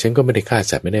กายฉันก็ไม่ได้ฆ่า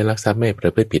สัตว์ไม่ได้ลักทรัพย์ไม่ปร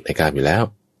ะพฤติผิดในกามอยู่แล้ว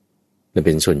นั่นเ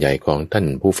ป็นส่วนใหญ่ของท่าน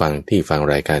ผู้ฟังที่ฟัง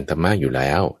รายการธรรมะอยู่แ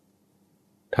ล้ว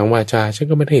ทางวาจาฉัน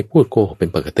ก็ไม่ได้พูดโกหกเป็น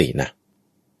ปกตินะ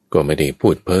ก็ไม่ได้พู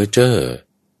ดเพ้อเจ้อ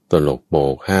ตลกโป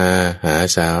กฮาหา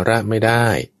สาระไม่ได้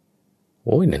โ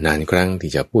อ้ยนานๆครั้ง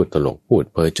ที่จะพูดตลกพูด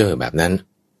เพ้อเจ้อแบบนั้น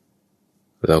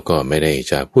แล้วก็ไม่ได้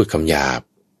จะพูดคำหยาบ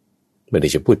ไม่ได้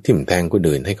จะพูดทิ่มแทงคน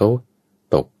อื่นให้เขา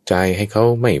ตกใจให้เขา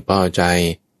ไม่พอใจ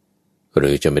หรื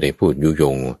อจะไม่ได้พูดยุย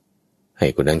งให้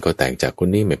คนนั้นก็แตกจากคน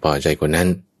นี้ไม่พอใจคนนั้น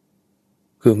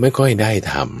คือไม่ค่อยได้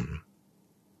ท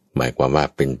ำหมายความว่า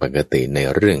เป็นปกติใน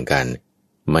เรื่องการ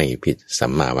ไม่ผิดสั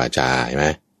มมาวาจาใช่ไหม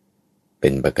เป็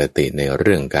นปกติในเ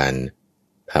รื่องการ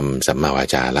ทำสัมมาวา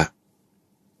จาละ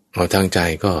เอาทางใจ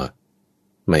ก็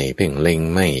ไม่เพ่งเล็ง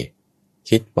ไม่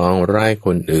คิดปองร้ายค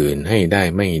นอื่นให้ได้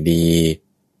ไม่ดี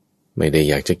ไม่ได้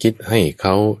อยากจะคิดให้เข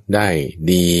าได้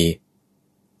ดี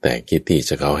แต่คิดที่จ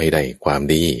ะเขาให้ได้ความ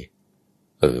ดี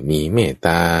มีเมตต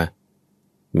า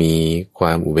มีคว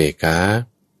ามอุเบกขา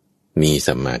มี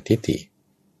สัมมาทิฏฐิ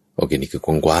โอเคนี่คือก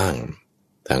ว้าง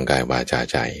ๆทางกายวาจา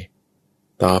ใจ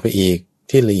ต่อไปอีก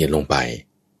ที่ละเอียดลงไป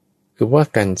คือว่า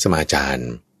การสมาจาร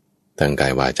ทางกา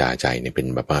ยวาจาใจเนี่ยเป็น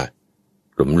แบบว่า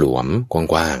หลวมๆก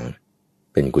ว้าง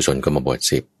ๆเป็นกุศลกรรมบท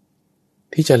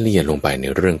10ที่จะละเอียดลงไปใน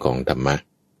เรื่องของธรรมะ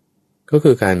ก็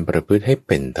คือการประพฤติให้เ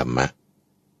ป็นธรรมะ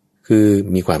คือ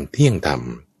มีความเที่ยงธรรม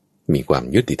มีความ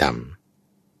ยุติธรรม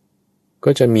ก็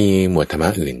จะมีหมวดธรรมะ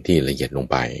อื่นที่ละเอียดลง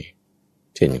ไป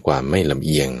เช่นความไม่ลำเ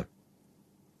อียง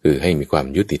คือให้มีความ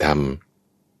ยุติธรรม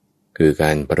คือก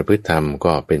ารประพฤติธรรม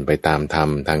ก็เป็นไปตามธรรม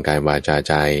ทางกายวาจาใ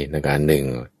จในการหนึ่ง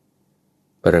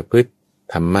ประพฤติ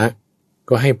ธรรมะ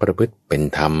ก็ให้ประพฤติเป็น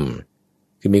ธรรม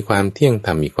คือมีความเที่ยงธ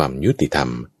รรมมีความยุติธรรม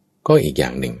ก็อีกอย่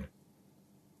างหนึ่ง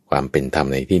ความเป็นธรรม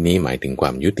ในที่นี้หมายถึงคว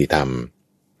ามยุติธรรม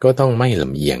ก็ต้องไม่ล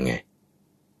ำเอียงไง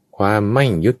ความไม่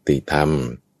ยุติธรรม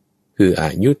คืออ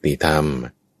ยุติธรรม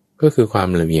ก็คือความ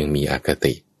ลำเอียงมีอค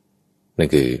ตินั่น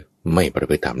คือไม่ประ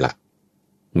พฤติธรรมละ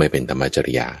ไม่เป็นธรรมจ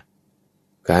ริยา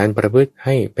การประพฤติใ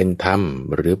ห้เป็นธรรม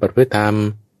หรือประพฤติธรรม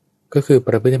ก็คือป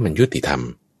ระพฤติให้มันยุติธรรม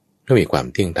ก็มีความ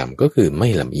เที่ยงธรรมก็คือไม่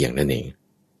ลำเอียงนั่นเอง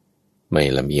ไม่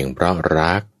ลำเอียงเพราะ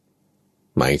รัก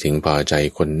หมายถึงพอใจ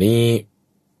คนนี้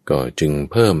ก็จึง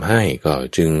เพิ่มให้ก็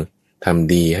จึงท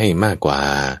ำดีให้มากกว่า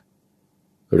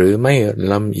หรือไม่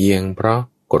ลำเอียงเพราะ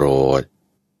โกรธ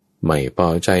ไม่พอ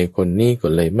ใจคนนี้ก็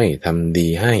เลยไม่ทำดี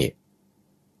ให้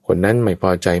คนนั้นไม่พ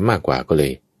อใจมากกว่าก็เล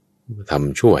ยท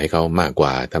ำชั่วให้เขามากกว่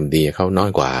าทำดีให้เขาน้อ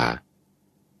ยกว่า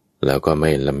แล้วก็ไ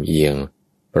ม่ลำเอียง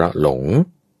เพราะหลง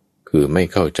คือไม่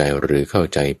เข้าใจหรือเข้า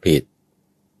ใจผิด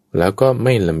แล้วก็ไ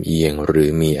ม่ลำเอียงหรือ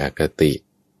มีอคติ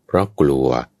เพราะกลัว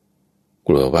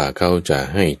ว่าเขาจะ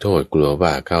ให้โทษกลัวว่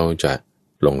าเขาจะ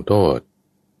ลงโทษ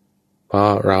พอ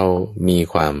เรามี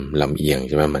ความลำเอียงใ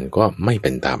ช่ไหมมันก็ไม่เ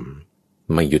ป็นธรรม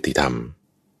ไม่ยุติธรรม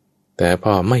แต่พ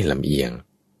อไม่ลำเอียง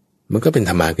มันก็เป็น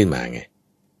ธรรมะขึ้นมาไง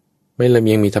ไม่ลำเ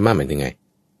อียงมีธรรมะหมายถึงไง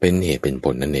เป็นเหตุเป็นผ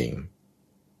ลนั่นเอง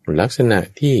ลักษณะ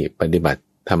ที่ปฏิบัติ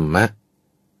ธรรมะ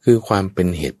คือความเป็น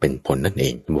เหตุเป็นผลนั่นเอ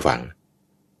งท่านผู้ฟัง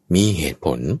มีเหตุผ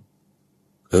ล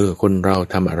คนเรา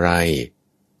ทำอะไร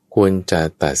ควรจะ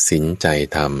ตัดสินใจ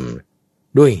ท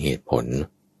ำด้วยเหตุผล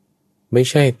ไม่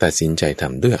ใช่ตัดสินใจท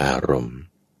ำด้วยอารมณ์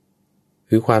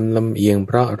คือความลำเอียงเ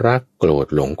พราะรักโกรธ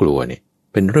หลงกลัวเนี่ย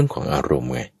เป็นเรื่องของอารมณ์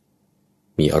ไง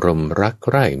มีอารมณ์รักใค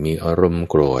ร่มีอารมณ์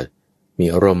โกรธมี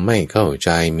อารมณ์ไม่เข้าใจ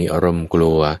มีอารมณ์ก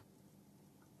ลัว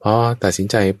พอตัดสิน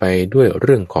ใจไปด้วยเ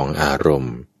รื่องของอารม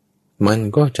ณ์มัน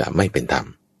ก็จะไม่เป็นธรรม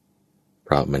เพ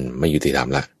ราะมันไม่ยุติธรรม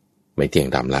ละไม่เที่ยง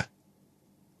ธรรมละ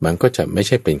มันก็จะไม่ใ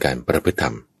ช่เป็นการประพฤติธร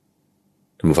รม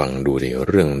ท่านฟังดูดิ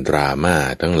เรื่องดราม่า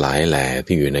ทั้งหลายแหล่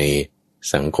ที่อยู่ใน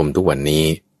สังคมทุกวันนี้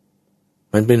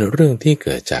มันเป็นเรื่องที่เ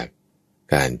กิดจาก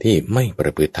การที่ไม่ปร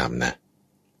ะพฤติธรรมนะ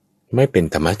ไม่เป็น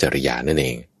ธรรมจริยานั่นเอ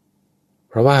ง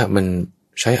เพราะว่ามัน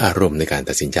ใช้อารมณ์ในการ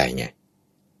ตัดสินใจไง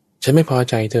ฉันไม่พอ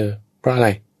ใจเธอเพราะอะไร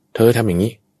เธอทำอย่าง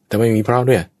นี้แต่ไม่มีเพราะ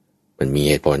ด้วยมันมี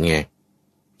เหตุผลไง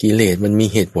กิเลสมันมี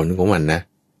เหตุผลของมันนะ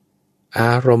อ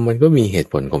ารมณ์มันก็มีเหตุ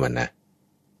ผลของมันนะ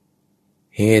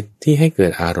เหตุที่ให้เกิ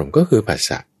ดอารมณ์ก็คือภาษ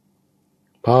า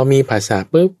พอมีภาษา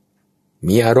ปุ๊บ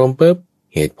มีอารมณ์ปุ๊บ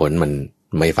เหตุผลมัน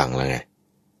ไม่ฟังแล้วไง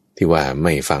ที่ว่าไ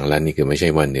ม่ฟังแล้วนี่คือไม่ใช่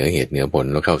ว่าเหนือเหตุเหนือผล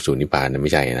แล้วเข้าสู่นิพพานนะไ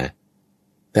ม่ใช่นะ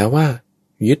แต่ว่า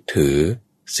ยึดถือ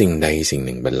สิ่งใดสิ่งห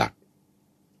นึ่งเป็นหลัก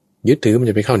ยึดถือมัน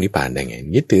จะไปเข้านิพพานได้ไง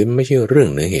ยึดถือมันไม่ใช่เรื่อง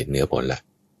เหนือเหตุเหนือผลละ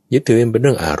ยึดถือมันเป็นเ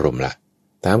รื่องอารมณ์ละ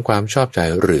ตามความชอบใจ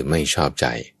หรือไม่ชอบใจ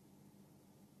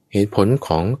เหตุผลข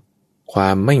องควา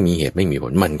มไม่มีเหตุไม่มีผ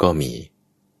ลมันก็มี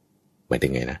หมายถึ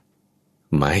งไงนะ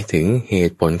หมายถึงเห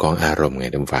ตุผลของอารมณ์ไง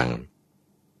ท่านฟัง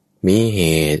มีเห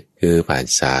ตุคือปัจ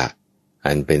จะ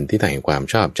อันเป็นที่ตั้งแห่งความ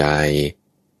ชอบใจ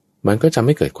มันก็จะไ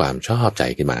ม่เกิดความชอบใจ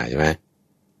ขึ้นมาใช่ไหม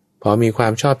พอมีควา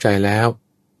มชอบใจแล้ว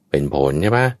เป็นผลใ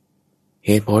ช่ปะเ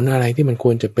หตุผลอะไรที่มันค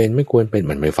วรจะเป็นไม่ควรเป็น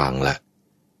มันไม่ฟังละ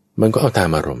มันก็เอาตาม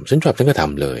อารมณ์ฉันชอบฉันก็ท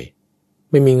ำเลย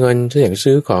ไม่มีเงินฉันอยาก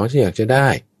ซื้อของฉันอยากจะได้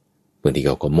บางที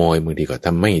ก็ขโมยบางทีก็ท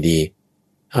ำไม่ดี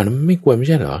นั้นไม่ควรไม่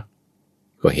ใช่เหรอ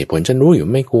ก็เหตุผลฉันรู้อยู่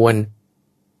ไม่ควร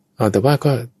แต่ว่า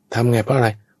ก็ทำไงเพราะอะไร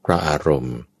เพราะอารม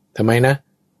ณ์ทำไมนะ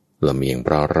เรามีอย่างเพ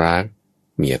ราะรัก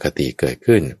มีอคติเกิด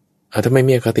ขึ้นทำไม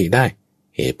มีอคติได้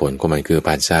เหตุผลของมันคือ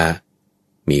ปัจจา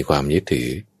มีความยึดถือ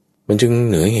มันจึง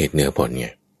เหนือเหตุเหนือผลไง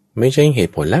ไม่ใช่เห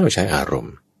ตุผลแล้วใช้อารม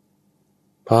ณ์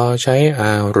พอใช้อ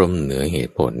ารมณ์เหนือเห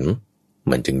ตุผล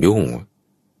มันจึงยุ่ง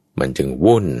มันจึง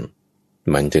วุ่น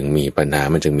มันจึงมีปัญหา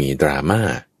มันจึงมีดราม่า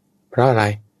เพราะอะไร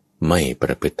ไม่ป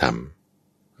ระพฤติธรรม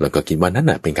แล้วก็คิดว่านั้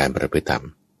นเป็นการประพฤติธรรม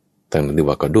ตั้งที่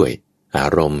ว่าก็ด้วยอา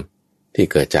รมณ์ที่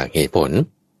เกิดจากเหตุผล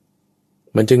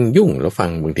มันจึงยุ่งแล้วฟัง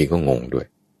บางทีก็งงด้วย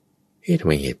ทำไ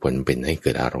มเหตุผลเป็นให้เ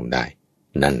กิดอารมณ์ได้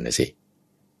นั่นนะสิ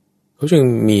เขาจึง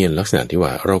มีลักษณะที่ว่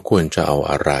าเราควรจะเอา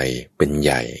อะไรเป็นใ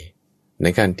หญ่ใน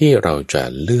การที่เราจะ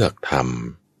เลือกท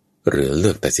ำหรือเลื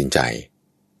อกตัดสินใจ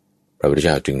พระพุทธเ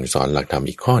จ้าจึงสอนหลักธรรม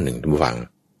อีกข้อหนึ่งทุกฝัง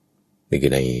นี่คื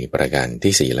อในประการ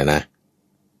ที่4แล้วนะ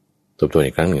ทบทวน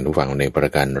อีกครั้งหนึ่งทุกฝังในปร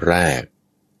ะการแรก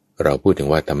เราพูดถึง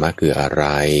ว่าธรรมะคืออะไร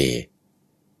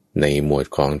ในหมวด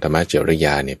ของธรรมะจริย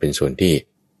าเนี่ยเป็นส่วนที่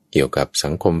เกี่ยวกับสั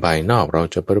งคมภายนอกเรา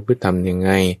จะประพฤติธรรมยังไง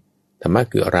ธรรมะ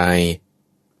คืออะไร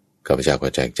ข้าพเจ้าก็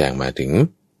แจกแจงมาถึง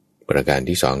ประการ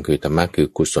ที่2คือธรรมะคือ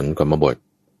กุศลกรรมบท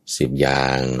10อย่า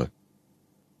ง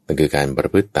นั่นคือการประ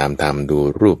พฤติตามธรรมดู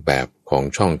รูปแบบของ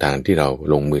ช่องทางที่เรา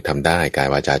ลงมือทำได้กาย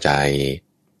วาจาใจ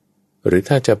หรือ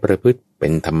ถ้าจะประพฤติเป็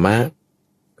นธรรมะ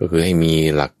ก็คือให้มี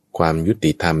หลักความยุ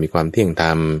ติธรรมมีความเที่ยงธร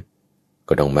รม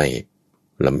ก็ต้องไม่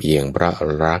ลำเอียงเพราะ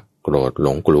รักโกรธหล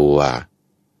งกลัว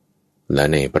และ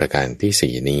ในประการ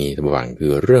ที่4นี้ระหว่างคื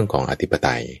อเรื่องของอธิปไต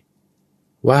ย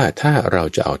ว่าถ้าเรา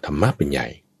จะเอาธรรมะเป็นใหญ่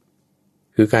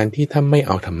คือการที่ถ้าไม่เ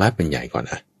อาธรรมะเป็นใหญ่ก่อน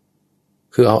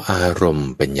คือเอาอารมณ์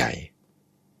เป็นใหญ่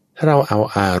ถ้าเราเอา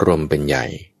อารมณ์เป็นใหญ่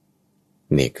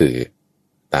นี่คือ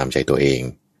ตามใจตัวเอง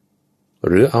ห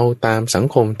รือเอาตามสัง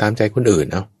คมตามใจคนอื่น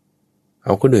เอ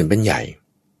าคนอื่นเป็นใหญ่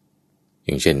อ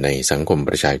ย่างเช่นในสังคมป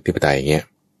ระชาธิปไตยเงี้ย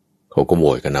เขาก็โหว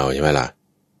ตกันเอาใช่ไหมล่ะ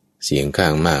เสียงข้า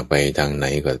งมากไปทางไหน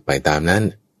ก็ไปตามนั้น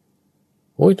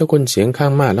ถ้าคนเสียงข้า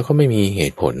งมากแล้วเขาไม่มีเห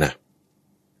ตุผล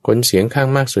คนเสียงข้าง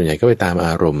มากส่วนใหญ่ก็ไปตามอ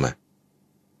ารมณ์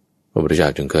พระพุทธเจ้า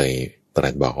จึงเคยตรั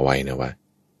สบอกเอาไว้นะว่า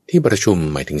ที่ประชุม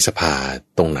หมายถึงสภา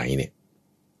ตรงไหนเนี่ย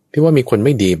ที่ว่ามีคนไ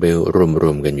ม่ดีไปร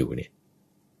วมกันอยู่เนี่ย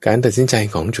การตัดสินใจ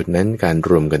ของจุดนั้นการ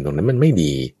รวมกันตรงนั้นมันไม่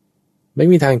ดีไม่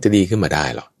มีทางจะดีขึ้นมาได้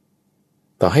หรอก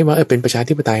ต่อให้ว่าเป็นประชา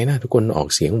ธิปไตยนะทุกคนออก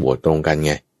เสียงโหวตตรงกันไ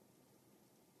ง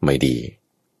ไม่ดี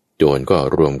โจรก็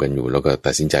รวมกันอยู่แล้วก็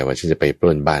ตัดสินใจว่าฉันจะไปป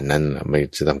ล้นบ้านนั้นไม่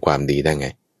จะทำความดีได้ไง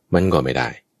มันก็ไม่ได้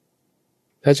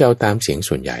ถ้าจะเอาตามเสียง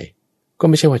ส่วนใหญ่ก็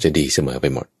ไม่ใช่ว่าจะดีเสมอไป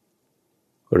หมด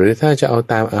หรือถ้าจะเอา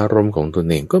ตามอารมณ์ของตน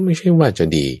เองก็ไม่ใช่ว่าจะ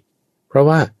ดีเพราะ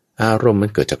ว่าอารมณ์มัน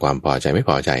เกิดจากความพอใจไม่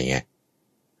พอใจไง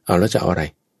เอาแล้วจะเอาอะไร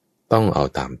ต้องเอา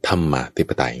ตามธรรมาธิ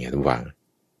ปไตยไงทุกฝัง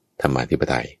ธรรมาธิป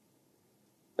ไตย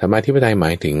หม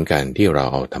ายถึงการที่เรา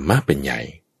เอาธรรมะเป็นใหญ่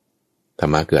ธร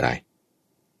รมะคืออะไร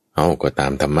ก็ตา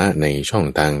มธรรมะในช่อง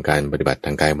ทางการปฏิบัติท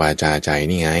างกายวาจาใจ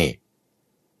นี่ไง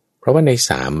เพราะว่าใน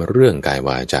3เรื่องกายว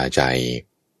าจาใจ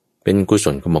เป็นกุศ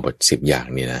ลกรรมบท10อย่าง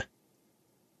นี่นะ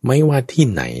ไม่ว่าที่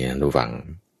ไหนทุกฝัง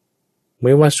ไ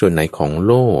ม่ว่าส่วนไหนของ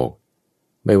โลก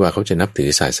ไม่ว่าเขาจะนับถือ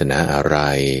ศาสนาอะไร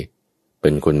เป็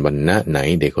นคนวรรณะไหน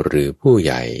เด็กหรือผู้ใ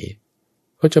หญ่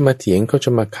เขาจะมาเถียงเขาจ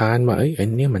ะมาค้านว่าอัน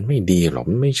นี้มันไม่ดีหรอก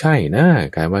มันไม่ใช่นะ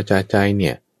กายวาจาใจเ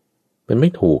นี่ยมันไม่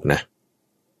ถูกนะ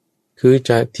คือ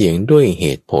จะเถียงด้วยเห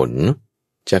ตุผล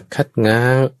จะคัดง้า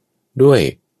งด้วย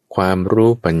ความ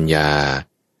รู้ปัญญา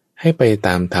ให้ไปต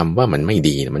ามธรรมว่ามันไม่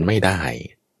ดีมันไม่ได้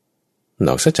น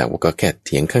อกจากว่าก็แค่เ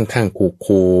ถียงข้างๆ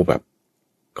คูๆแบบ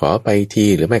ขอไปที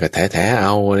หรือไม่ก็แท้ๆเอ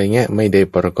าอะไรเงี้ยไม่ได้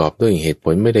ประกอบด้วยเหตุผ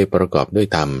ลไม่ได้ประกอบด้วย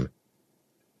ธรรม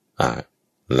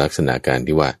ลักษณะการ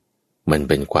ที่ว่ามัน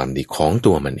เป็นความดีของ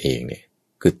ตัวมันเองเนี่ย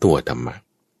คือตัวธรรมะ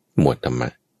หมวดธรรมะ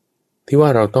ที่ว่า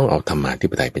เราต้องเอาธรรมาธิ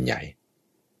ปไตยเป็นใหญ่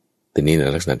ทีนี้ใน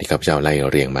ลักษณะที่ข้าพเจ้าไล่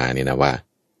เรียงมาเนี่ยนะว่า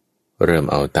เริ่ม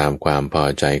เอาตามความพอ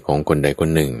ใจของคนใดคน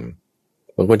หนึ่ง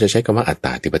บางคนจะใช้คำว่าอัตต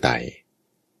าธิปไตย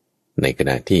ในข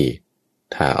ณะที่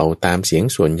ถ้าเอาตามเสียง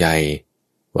ส่วนใหญ่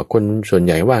ว่าคนส่วนใ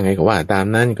หญ่ว่าไงก็ว่าตาม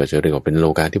นั้นก็จะเรียกว่าเป็นโล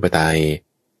กาธิปไตย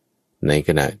ในข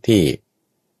ณะที่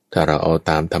ถ้าเราเอา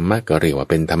ตามธรรมะก็เรียกว่า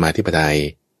เป็นธรรมาธิปไตย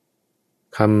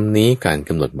คำนี้การก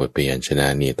ำหนดบทพยัญชนะ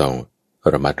นี้ต้อง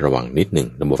ระมัดระวังนิดหนึ่ง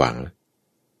ระวัง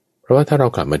เพราะว่าถ้าเรา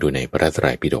กลับมาดูในพระไตร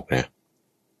ปิฎกนะ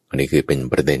อันนี้คือเป็น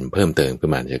ประเด็นเพิ่มเติมขึ้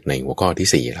นมาจากในหัวข้อ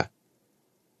ที่4ละ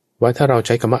ว่าถ้าเราใ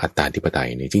ช้คำว่าอัตตาธิปไตย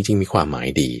เนี่ยจริงๆมีความหมาย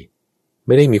ดีไ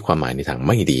ม่ได้มีความหมายในทางไ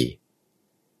ม่ดี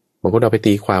บางคนเอาไป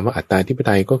ตีความว่าอัตตาธิปไ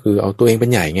ตยก็คือเอาตัวเองเป็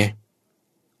นใหญ่ไง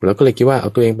เราก็เลยคิดว่าเอา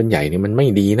ตัวเองเป็นใหญ่เนี่ยมันไม่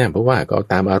ดีนะเพราะว่าก็เอา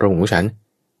ตามอารมณ์ของฉัน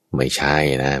ไม่ใช่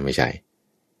นะไม่ใช่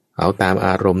เอาตามอ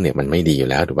ารมณ์เนี่ยมันไม่ดีอยู่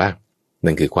แล้วถูกป่ะ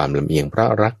นั่นคือความลำเอียงเพราะ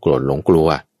รักโกรธหลงกลัว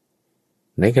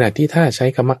ในขณะที่ถ้าใช้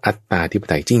คำว่าอัตตาธิป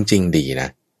ไตยจริงๆดีนะ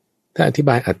ถ้าอธิบ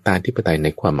ายอัตตาธิปไตยใน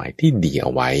ความหมายที่ดีเอ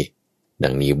าไว้ดั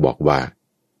งนี้บอกว่า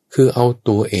คือเอา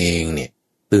ตัวเองเนี่ย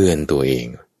เตือนตัวเอง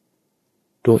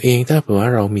ถ้าเผื่อว่า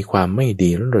เรามีความไม่ดี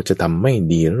แล้วเราจะทำไม่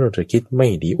ดีแล้วเราจะคิดไม่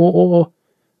ดีโอ้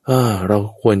เรา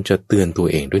ควรจะเตือนตัว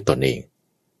เองด้วยตนเอง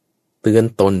เตือน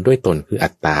ตนด้วยตนคืออั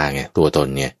ตตาไงตัวตน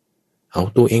เนี่ยเอา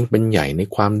ตัวเองเป็นใหญ่ใน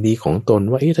ความดีของตน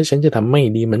ว่าถ้าฉันจะทำไม่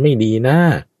ดีมันไม่ดีนะ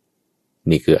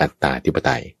นี่คืออัตตาธิปไต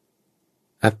ย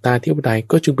อัตตาธิปไตย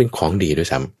ก็จึงเป็นของดีด้วย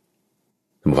ซ้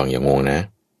ำท่านฟังอย่างงงนะ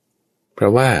เพรา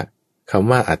ะว่าคำ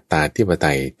ว่าอัตตาธิปไต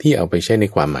ยที่เอาไปใช้ใน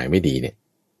ความหมายไม่ดีเนี่ย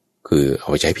คือเอา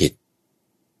ไปใช้ผิด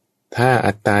ถ้า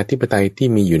อัตตาธิปไตยที่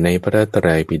มีอยู่ในพระไตร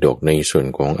ปิฎกในส่วน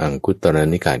ของอังคุตร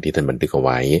นิกายที่ท่านบันทึกเอาไ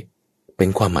ว้เป็น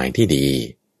ความหมายที่ดี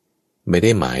ไม่ไ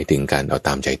ด้หมายถึงการเอาต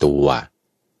ามใจตัว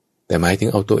แต่หมายถึง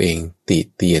เอาตัวเองติ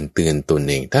เตียนเตือนตน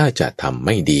เองถ้าจะทำไ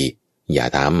ม่ดีอย่า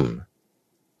ท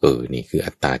ำนี่คือ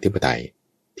อัตตาธิปไตย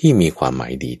ที่มีความหมา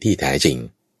ยดีที่แท้จริง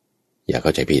อย่าเข้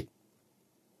าใจผิด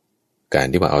การ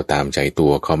ที่ว่าเอาตามใจตั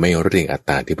วเขาไม่เรียกอัต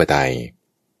ตาธิปไตย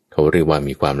เขาเรียกว่า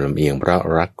มีความลำเอียงเพราะ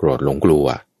รักโกรธหลงกลัว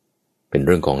เป็นเ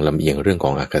รื่องของลำเอียงเรื่องข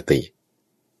องอคติ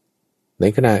ใน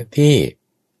ขณะที่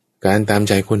การตาม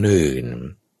ใจคนอื่น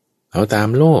เอาตาม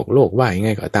โลกว่ายังไ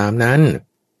งก็ตามนั้น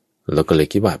เราก็เลย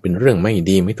คิดว่าเป็นเรื่องไม่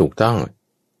ดีไม่ถูกต้อง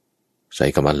ใช้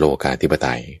คำว่าโลกาธิปไต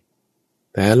ย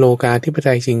แต่โลกาธิปไต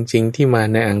ยจริงๆที่มา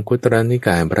ในอังคุตรนิก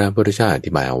ายพระพุทธเจ้าอ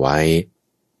ธิบายเอาไว้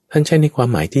ท่านใช้ในความ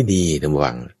หมายที่ดีนะ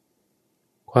วัง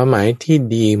ความหมายที่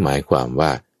ดีหมายความว่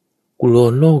ากลัว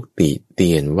โลกติเ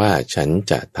ตียนว่าฉัน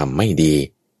จะทำไม่ดี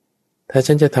ถ้า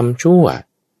ฉันจะทำชั่ว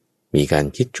มีการ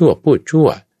คิดชั่วพูดชั่ว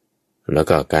แล้ว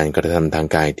ก็การกระทำทาง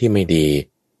กายที่ไม่ดี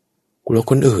กลัว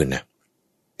คนอื่นน่ะ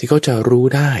ที่เขาจะรู้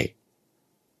ได้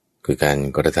คือการ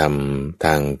กระทำท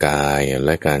างกายแล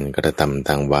ะการกระทำท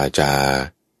างวาจา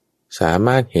สาม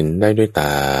ารถเห็นได้ด้วยต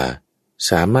า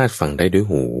สามารถฟังได้ด้วย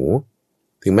หู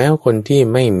ถึงแม้ว่าคนที่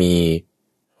ไม่มี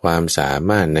ความสา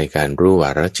มารถในการรู้วา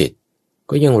ระจิต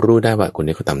ก็ยังรู้ได้ว่าคน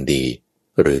นี้เขาทำดี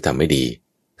หรือทำไม่ดี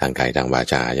ทางกายทางวา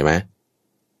จาใช่ไหม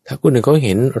ถ้าคนหนึ่งเขาเ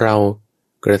ห็นเรา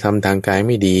กระทำทางกายไ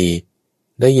ม่ดี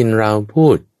ได้ยินเราพู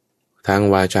ดทาง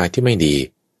วาจาที่ไม่ดี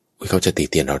เขาจะติ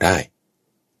เตียนเราได้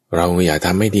เราอย่าท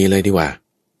ำไม่ดีเลยดีกว่า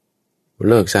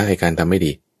เลิกซะไอ้การทำไม่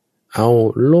ดีเอา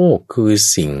โลกคือ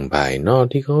สิ่งภายนอก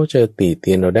ที่เขาจะติเ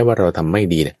ตียนเราได้ว่าเราทำไม่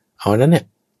ดีเนี่ยเอานั้นเนี่ย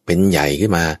เป็นใหญ่ขึ้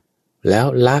นมาแล้ว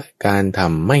ละการท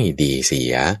ำไม่ดีเสี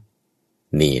ย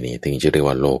นี่ถึงจะเรียก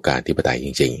ว่าโลกาธิปไตยจ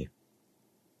ริง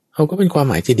ๆเขาก็เป็นความ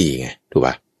หมายที่ดีไงถูก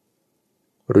ป่ะ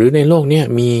หรือในโลกนี้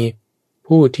มี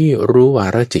ผู้ที่รู้วา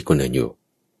ระจิตคนอื่นอยู่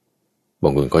บา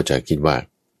งคนก็จะคิดว่า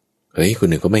เฮ้ยคน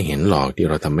หนึ่งก็ไม่เห็นหรอกที่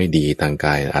เราทำไม่ดีทางก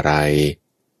ายอะไร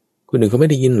คนหนึ่งก็ไม่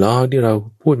ได้ยินหรอกที่เรา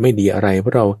พูดไม่ดีอะไรเพร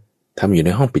าะเราทำอยู่ใน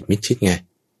ห้องปิดมิดชิดไง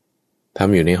ท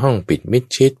ำอยู่ในห้องปิดมิด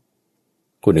ชิด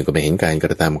คนหนึ่งก็ไม่เห็นการก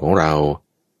ระทำของเรา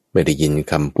ไม่ได้ยิน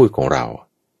คำพูดของเรา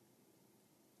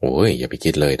โอ้ยอย่าไป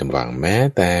คิดเลยตำหวังแม้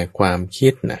แต่ความคิ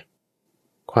ดนะ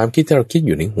ความคิดที่เราคิดอ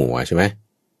ยู่ในหัวใช่ไหม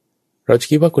เราจะ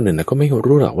คิดว่าคนอื่นนะก็ไม่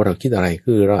รู้หรอกว่าเราคิดอะไร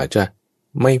คือเราอาจจะ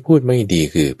ไม่พูดไม่ดี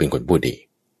คือเป็นคนพูดดี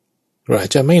เราอา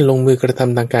จจะไม่ลงมือกระท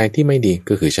ำทางกายที่ไม่ดี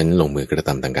ก็คือฉันลงมือกระท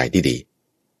ำทางกายที่ดี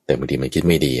แต่บางทีมันคิด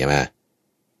ไม่ดีใช่ไหม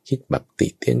คิดแบบติ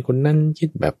เตียนคนนั้นคิด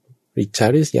แบบ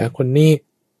ริษยาคนนี้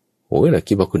โอ้ยเรา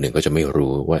คิดว่าคนหนึ่งก็จะไม่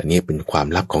รู้ว่านี่เป็นความ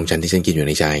ลับของฉันที่ฉันคิดอยู่ใ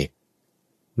นใจ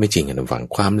ไม่จริงกันฝั่ง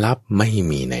ความลับไม่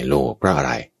มีในโลกเพราะอะไ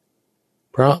ร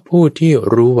เพราะผู้ที่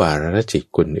รู้วาระจิต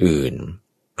คนอื่น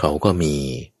เขาก็มี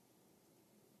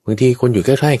บางทีคนอยู่ใก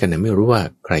ล้ๆกันเนี่ยไม่รู้ว่า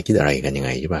ใครคิดอะไรกันยังไง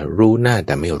ใช่ป่ะรู้หน้าแ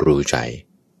ต่ไม่รู้ใจ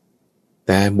แ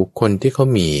ต่บุคคลที่เขา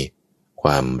มีคว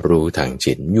ามรู้ทาง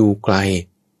จิตอยู่ไกล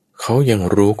เขายัง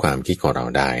รู้ความคิดของเรา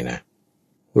ได้นะ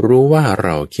รู้ว่าเร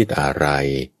าคิดอะไร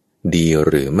ดี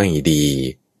หรือไม่ดี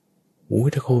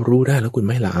ถ้าเขารู้ได้แล้วคุณ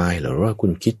ไม่ละอายหรือว่าคุ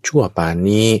ณคิดชั่วปาน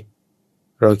นี้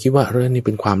เราคิดว่าเรื่องนี้เ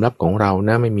ป็นความลับของเราน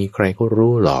ะไม่มีใครเขา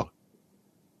รู้หรอก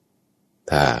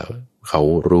ถ้าเขา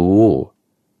รู้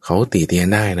เขาติเตียน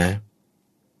ได้นะ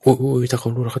ถ้าเขา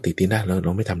รู้แล้วเขาติเตียนได้แล้วเร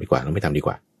าไม่ทำดีก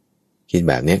ว่าคิด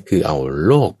แบบนี้คือเอา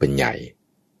โลกเป็นใหญ่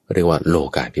เรียกว่าโล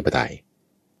กาธิปไตย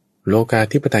โลกา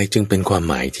ธิปไตยจึงเป็นความ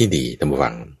หมายที่ดีท่านผู้ฟั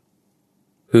ง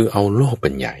คือเอาโลกเป็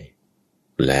นใหญ่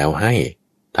แล้วให้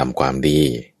ทำความดี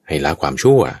ให้ละความ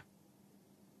ชั่ว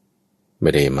ไ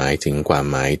ม่ได้หมายถึงความ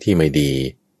หมายที่ไม่ดี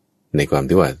ในความ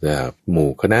ที่ว่าหมู่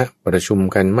คณะประชุม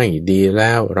กันไม่ดีแ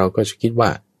ล้วเราก็จะคิดว่า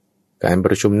การป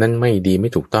ระชุมนั้นไม่ดีไม่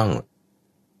ถูกต้อง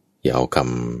อย่าเอาค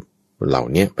ำเหล่า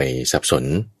นี้ไปสับสน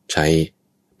ใช้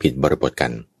ผิดบริบทกั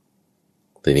น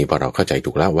ทีนี้พอเราเข้าใจ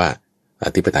ถูกแล้วว่าอ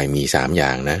ธิปไตยมี3อย่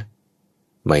างนะ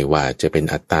ไม่ว่าจะเป็น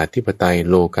อัตตาธิปไตย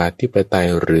โลกาธิปไตย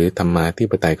หรือธรรมาธิ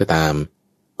ปไตยก็ตาม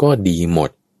ก็ดีหมด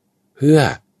เพื่อ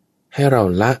ให้เรา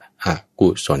ละอกุ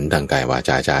ศลทางกายวา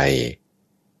จาใจ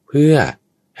เพื่อ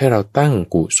ให้เราตั้ง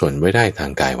กุศลไว้ได้ทา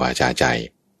งกายวาจาใจ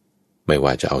ไม่ว่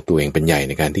าจะเอาตัวเองเป็นใหญ่ใ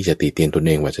นการที่จะตีเตียนตนเ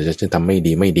องว่าฉันทำไม่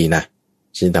ดีนะ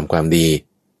ฉันทำความดี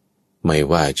ไม่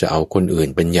ว่าจะเอาคนอื่น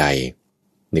เป็นใหญ่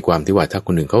ในความที่ว่าถ้าค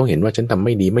นอื่นเขาเห็นว่าฉันทำไ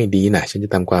ม่ดีนะฉันจะ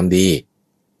ทำความดี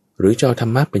หรือจะเอาธร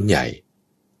รมะเป็นใหญ่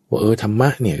ว่าธรรมะ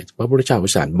เนี่ยพระพุทธเจ้าอุ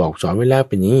ตส่าห์บอกสอนไว้แล้ว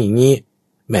เป็นอย่างนี้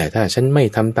แม้ถ้าฉันไม่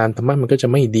ทำตามธรรมะมันก็จะ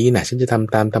ไม่ดีนะฉันจะท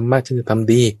ำตามธรรมะฉันจะท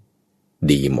ำดี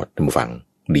หมดท่านผู้ฟัง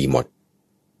ดีหมด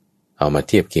เอามาเ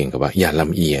ทียบเคียงกับว่าอย่าล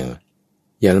ำเอียง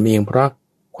เพราะ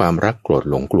ความรักโกรธ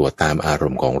หลงกลัวตามอาร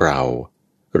มณ์ของเรา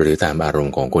หรือตามอารม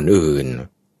ณ์ของคนอื่น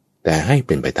แต่ให้เ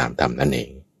ป็นไปตามธรรมนั่นเอง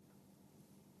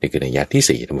ในกรณี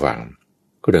ที่4ท่านผู้ฟัง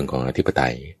ก็เรื่องของอธิปไต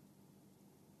ย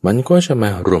มันก็จะมา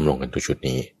รวมลงกันตัวชุด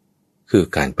นี้คือ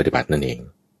การปฏิบัตินั่นเอง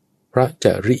เพราะจ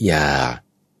ริยา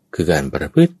คือการประ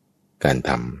พฤติการ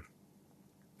ท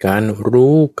ำการ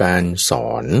รู้การสอ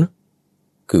น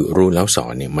คือรู้แล้วสอ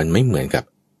นเนี่ยมันไม่เหมือนกับ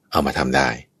เอามาทำได้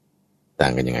ต่า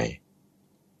งกันยังไง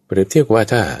เปรียบเทียบว่า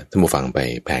ถ้าท่านผู้ฟังไป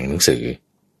แผงหนังสือ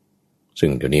ซึ่ง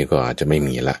เดี๋ยวนี้ก็อาจจะไม่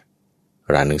มีละ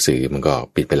ร้านหนังสือมันก็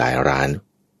ปิดไปหลายร้าน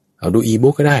เอาดูอี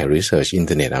บุ๊กก็ได้หรือเสิร์ชอินเ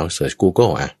ทอร์เน็ตเอาเสิร์ช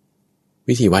Google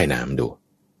วิธีว่ายน้ำดู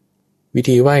วิ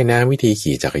ธีว่ายน้ำวิธี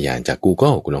ขี่จักรยานจาก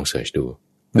Google คุณลองเสิร์ชดู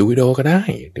วิดีโอก็ได้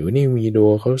เดี๋ยวนี้มีวิดีโอ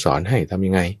เขาสอนให้ทำ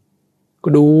ยังไงก็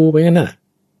ดูไปกันน่ะ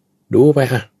ดูไป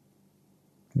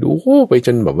ดูไปจ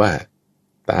นแบบว่า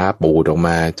ตาปูดออกม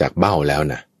าจากเบ้าแล้ว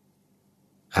นะ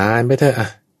อ่านไปเถอะ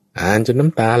อ่านจนน้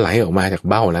ำตาไหลออกมาจาก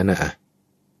เบ้าแล้วนะ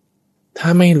ถ้า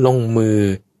ไม่ลงมือ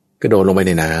กระโดดลงไปใ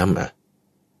นน้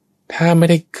ำถ้าไม่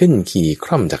ได้ขึ้นขี่ค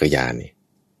ร่อมจักรยานนี่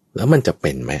แล้วมันจะเ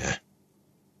ป็นไหม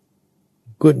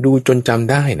ก็ดูจนจ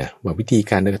ำได้นะว่าวิธี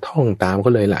การท่องตามก็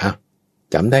เลยล่ะ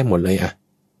จำได้หมดเลย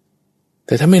แ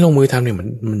ต่ถ้าไม่ลงมือทำเนี่ย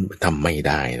มันทำไม่ไ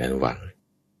ด้นะระวัง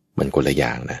มันคนละอย่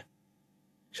างนะ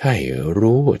ใช่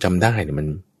รู้จำได้เนี่ย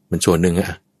มันส่วนหนึ่ง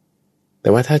แต่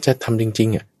ว่าถ้าจะทำจริง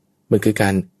ๆมันคือกา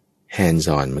ร hands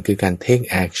on มันคือการ take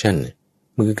action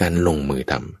มันคือการลงมือ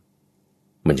ท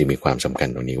ำมันจะมีความสำคัญ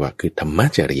ตรงนี้ว่าคือธรรม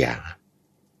จริยา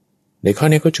ในข้อ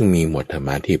นี้ก็จึงมีหมวดธรรม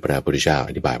ะที่พระพุทธเจ้า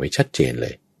อธิบายไว้ชัดเจนเล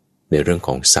ยในเรื่องข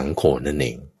องสังโฆนั่นเอ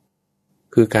ง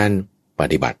คือการป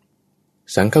ฏิบัติ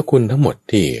สังฆคุณทั้งหมด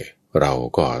ที่เรา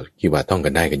ก็คิดว่าต้องกั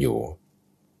นได้กันอยู่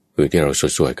คือที่เรา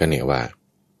สวดๆกันเนี่ยว่า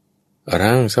อ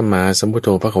รังสัมมาสัมพุทโธ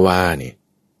ภควานี่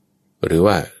หรือ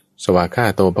ว่าสวากขา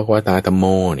โตภควตาธัมโม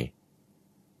นี่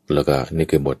แล้วก็นี่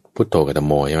คือบทพุทโธกับธัม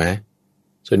โมใช่ไหม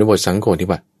ส่วนในบทสังโฆที่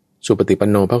ว่าสุปฏิปัน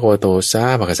โนภควโตสา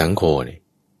วกสังโฆเ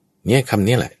นี่ยคำ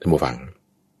นี้แหละท่านผู้ฟัง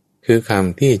คือค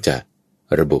ำที่จะ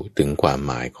ระบุถึงความห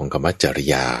มายของคำว่าจริ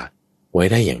ยาไว้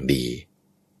ได้อย่างดี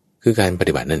คือการป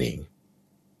ฏิบัตินั่นเอง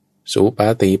สุป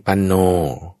ฏิปันโน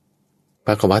ภ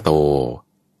ควโต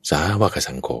สาวก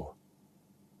สังโฆ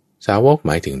สาวกห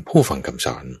มายถึงผู้ฟังคำส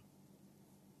อน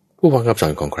ผู้ฟังคำสอ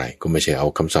นของใครก็ไม่ใช่เอา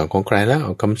คำสอนของใครแล้วเอ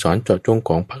าคำสอนเจาะจงข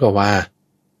องภควา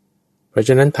เพราะฉ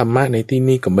ะนั้นธรรมะในที่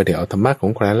นี้ก็ไม่ได้เอาธรรมะขอ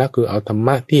งใครแล้วคือเอาธรรม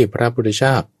ะที่พระพุทธเจ้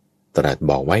าตรัส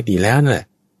บอกไว้ดีแล้วนั่นแหละ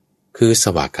คือส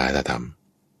วากขาธรรม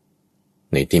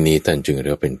ในที่นี้ท่านจึงเรี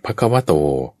ยกเป็นภควโต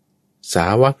สา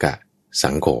วกสั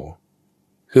งโฆ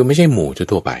คือไม่ใช่หมู่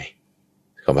ทั่วไป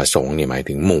คำว่าสงฆ์นี่หมาย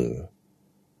ถึงหมู่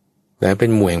แต่เป็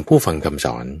นหมู่แห่งผู้ฟังคำส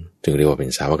อนจึงเรียกว่าเป็น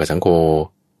สาวกสังโฆ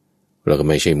แล้วก็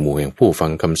ไม่ใช่หมู่แห่งผู้ฟั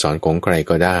งคำสอนของใคร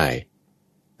ก็ได้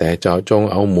แต่เจาะจง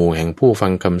เอาหมู่แห่งผู้ฟั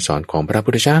งคำสอนของพระพุ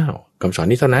ทธเจ้าคำสอน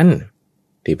นี้เท่านั้น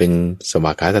ที่เป็นสว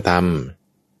ากขาธรรม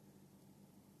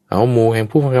เอาหมู่แห่ง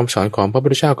ผู้ฟังคำสอนของพระพุท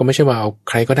ธเจ้าก็ไม่ใช่ว่าเอา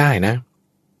ใครก็ได้นะ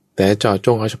แต่เจาะจ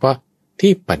งเอาเฉพาะ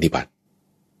ที่ปฏิบัติ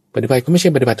ก็ไม่ใช่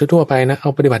ปฏิบัติทั่วๆไปนะเอา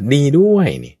ปฏิบัติดีด้วย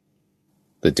นี่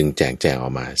แต่จึงแจงออ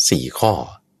กมา4ข้อ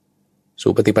สุ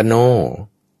ปฏิปันโน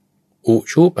อุ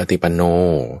ชุปฏิปันโน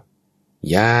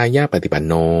ยายาปฏิปัน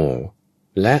โน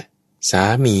และสา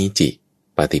มีจิ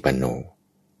ปฏิปันโน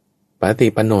ปฏิ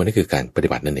ปันโนนี่คือการปฏิ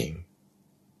บัตินั่นเอง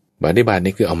ปฏิบัติ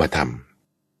นี่คือเอามาท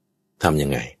ำยั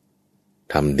งไง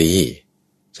ทำดี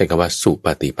ใช้คำว่าสุป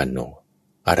ฏิปันโน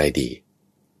อะไรดี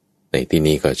ในที่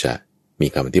นี้ก็จะมี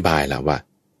คำอธิบายแล้วว่า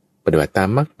ปฏิบัติตาม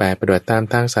มรรคแปดปฏิบัติตาม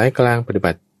ทางสายกลางปฏิ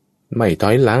บัติไม่ถ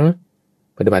อยหลัง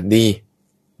ปฏิบัติดี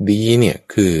เนี่ย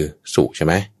คือสุใช่ไ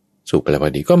หมสุแปลว่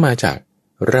าดีก็มาจาก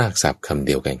รากศัพท์คำเ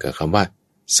ดียวกันกับคำว่า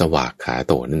สวากขาโ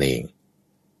ตนั่นเอง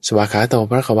สวากขาโต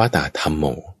ภควตาธัมโม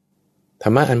ธร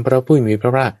รมะอันพระผู้มีพร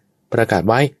ะภาคประกาศ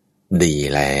ไว้ดี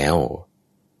แล้ว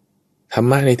ธรร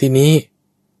มะในที่นี้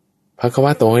ภคว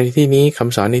โตในที่นี้ค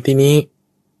ำสอนในที่นี้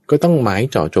ก็ต้องหมาย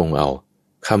เจาะจงเอา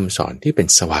คำสอนที่เป็น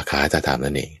สวากขาตธรรม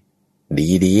นั่นเอง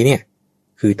ดีๆเนี่ย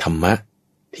คือธรรมะ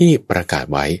ที่ประกาศ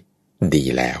ไว้ดี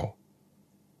แล้ว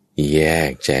แย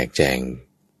กแจกแจง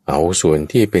เอาส่วน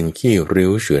ที่เป็นขี้ริ้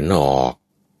วเฉือนออก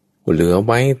เหลือไ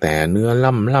ว้แต่เนื้อ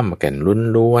ล่ำแก่น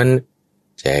ล้วน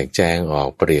ๆแจกแจงออก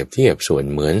เปรียบเทียบส่วน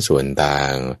เหมือนส่วนต่า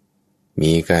ง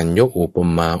มีการยกอุป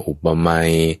มาอุปไม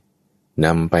ยน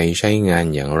ำไปใช้งาน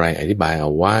อย่างไรอธิบายเอ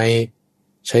าไว้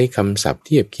ใช้คำศัพท์เ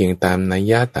ทียบเคียงตามนัย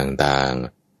ยะต่าง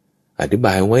ๆอธิบ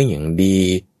ายไว้อย่างดี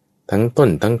ทั้งต้น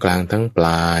ทั้งกลางทั้งปล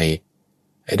าย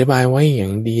อธิบายไว้อย่า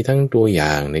งดีทั้งตัวอย่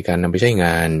างในการนำไปใช้ง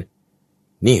าน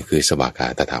นี่คือสวากขา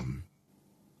ตธรรม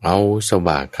เอาสว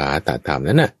ากขาตธรรม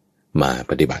นั้นน่ะมา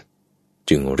ปฏิบัติ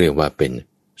จึงเรียกว่าเป็น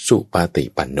สุปฏิ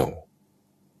ปันโน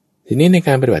ทีนี้ในก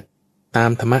ารปฏิบัติตาม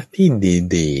ธรรมะที่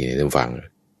ดีๆในท่านฟัง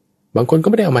บางคนก็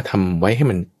ไม่ได้เอามาทำไว้ให้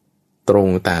มันตรง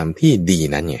ตามที่ดี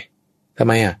นั้นไงทำ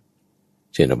ไมอ่ะ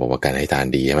เช่นเราบอกว่าการให้ทาน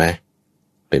ดีใช่ไหม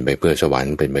เป็นไปเพื่อสวรร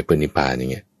ค์เป็นไปเพื่อนิพพานอย่า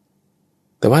งเงี้ย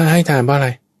แต่ว่าให้ทานเพราะอะไร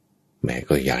แม่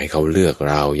ก็อยากให้เขาเลือก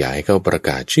เราอยากให้เขาประ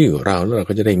กาศชื่อเราแล้วเรา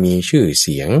ก็จะได้มีชื่อเ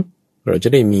สียงเราจะ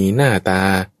ได้มีหน้าตา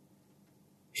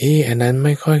อันนั้นไ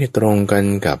ม่ค่อยตรงกัน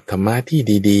กับธรรมะที่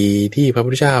ดีๆที่พระพุ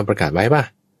ทธเจ้าประกาศไว้ป่ะ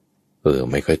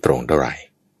ไม่ค่อยตรงเท่าไหร่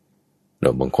เร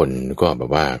าบางคนก็แบ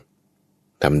บว่า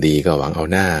ทำดีก็หวังเอา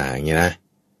หน้าอย่างเงี้ยนะ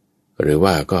หรือ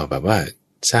ว่าก็แบบว่า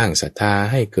สร้างศรัทธา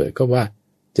ให้เกิดก็ว่า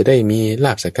จะได้มีล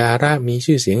าภสักการะมี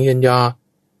ชื่อเสียงเยินยอ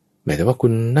หมายถึงว่าคุ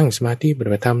ณนั่งสมาธิปฏิ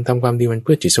บัติธรรมทำความดีมันเ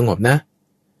พื่อจิตสงบนะ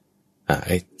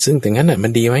ซึ่งแต่งั้นน่ะมั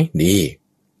นดีไหมดี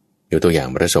ยกตัวอย่าง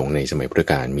พระสงฆ์ในสมัยพุทธ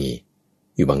กาลมี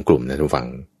อยู่บางกลุ่มนะทุกฝั่ง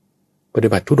ปฏิ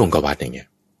บัติธุดงควัตรอย่างเงี้ย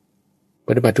ป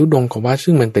ฏิบัติธุดงควัตร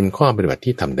ซึ่งมันเป็นข้อปฏิบัติ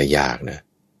ที่ทำได้ยากนะ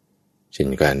เช่น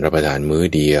การรับประทานมื้อ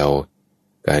เดียว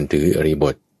การถืออิริยาบ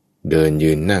ถเดิน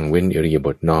ยืนนั่งเว้นอิริยาบ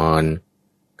ถนอน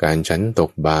การฉันต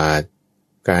กบาตร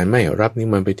การไม่รับนิ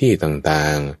มนต์ไปที่ต่า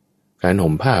งๆการ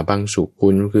ห่มผ้าบางสุกุ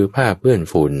ลคือผ้าเปื้อน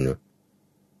ฝุ่น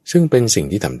ซึ่งเป็นสิ่ง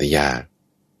ที่ทำได้ยาก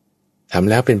ทำ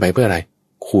แล้วเป็นไปเพื่ออะไร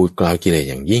ขูดเกลากิเลส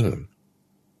อย่างยิ่ง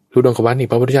ธุดงควัตรนี่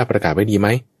พระพุทธเจ้าประกาศไว้ดีไหม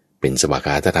เป็นสวากข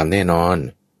าตธรรมแน่นอน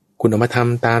คุณเอามาท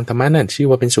ำตามธรรมะนั่นชื่อ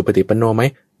ว่าเป็นสุปฏิปันโนไหม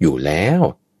อยู่แล้ว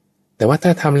แต่ว่าถ้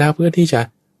าทำแล้วเพื่อที่จะ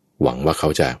หวังว่าเขา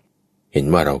จะเห็น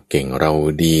ว่าเราเก่งเรา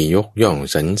ดียกย่อง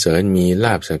สรรเสริญมีล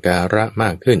าภสักการะมา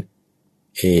กขึ้น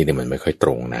เนี่ยมันไม่ค่อยตร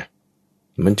งนะ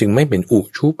มันจึงไม่เป็นอุ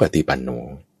ชุปฏิปันโน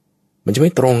มันจะไ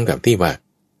ม่ตรงกับที่ว่า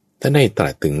ถ้าได้ตรั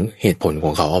สถึงเหตุผลข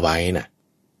องเขาเอาไว้นะ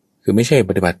คือไม่ใช่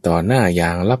ปฏิบัติต่อหน้าอย่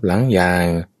างรับหลังอย่าง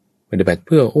ปฏิบัติเ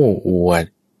พื่อโอ้อวด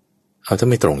เอาถ้า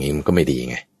ไม่ตรงนี้มันก็ไม่ดี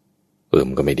ไง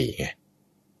มันก็ไม่ดีไง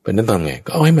เป็นนั้นตอนไงก็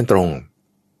เอาให้มันตรง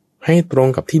ให้ตรง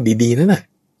กับที่ดีๆนั่นน่ะ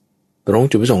ตรง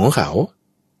จุดประสงค์ของเขา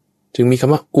จึงมีค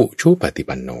ำว่าอุชุปฏิ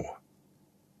ปันโน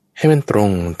ให้มันตร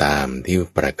งตามที่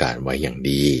ประกาศไว้อย่าง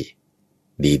ดี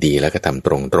ดีแล้วก็ทำ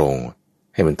ตรง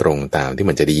ให้มันตรงตามที่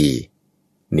มันจะดี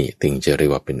นี่ถึงจะเรีย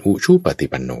กว่าเป็นอุชุปฏิ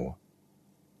ปันโน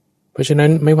เพราะฉะนั้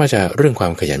นไม่ว่าจะเรื่องควา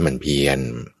มขยันหมั่นเพียร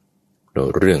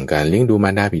เรื่องการเลี้ยงดูมา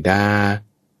รดาบิดา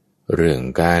เรื่อง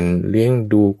การเลี้ยง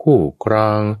ดูคู่ครอ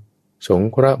งสง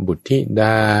เคราะห์บุตรธิด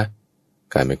า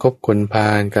การไม่คบคนพา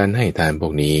ลการให้ทานพว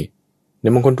กนี้ใน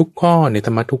มงคลทุกข้อในธ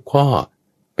รรมะทุกข้อ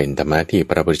เป็นธรรมะที่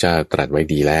พระพุทธเจ้าตรัสไว้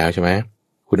ดีแล้วใช่ไหม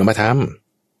คุณเอามาท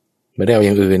ำไม่ได้เอาอ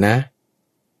ย่างอื่นนะ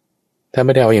ถ้าไ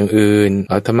ม่ได้เอาอย่างอื่น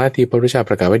เอาธรรมะที่พระพุทธเจ้า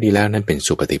ประกาศไว้ดีแล้วนั่นเป็น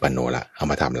สุปฏิปันโนละเอา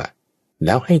มาทำละแ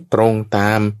ล้วให้ตรงต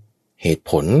ามเหตุ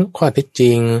ผลข้อเท็จจ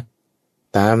ริง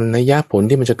ตามนัยยะผล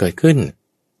ที่มันจะเกิดขึ้น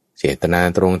เจตนา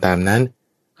ตรงตามนั้น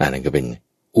นั่นก็เป็น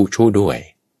อุชุด้วย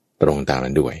ตรงตาม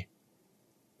นั้นด้วย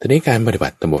ทีนี้การปฏิบั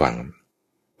ติตามฟัง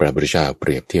พระพุทธเจ้าเป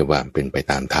รียบเทียบว่าเป็นไป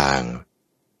ตามทาง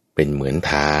เป็นเหมือน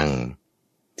ทาง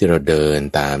ที่เราเดิน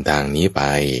ตามทางนี้ไป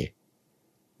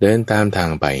เดินตามทาง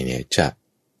ไปเนี่ยจะ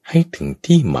ให้ถึง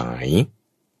ที่หมาย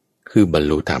คือบรร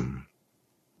ลุธรรม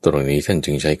ตรงนี้ท่าน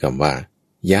จึงใช้คำว่า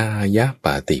ยายะป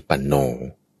าติปันโน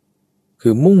คื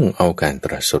อมุ่งเอาการต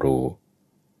รัสรู้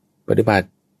ปฏิบัติ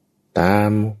ตาม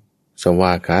สว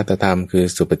ากขาตธรรมคือ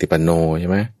สุปฏิปันโนใช่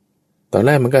ไหมตอนแ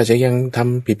รกมันก็อาจจะยังท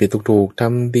ำผิดถูกท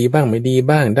ำดีบ้างไม่ดี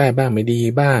บ้างได้บ้างไม่ดี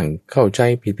บ้างเข้าใจ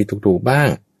ผิดถูกบ้าง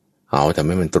เอาแต่ไ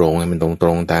ม่มันตรงให้มันตร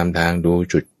งตามทางดู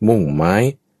จุดมุ่งหมาย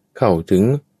เข้าถึง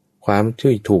ความ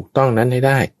ที่ถูกต้องนั้นให้ไ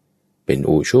ด้เป็น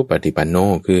อุชุปฏิปันโน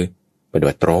คือปฏิ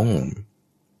บัติตรง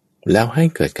แล้วให้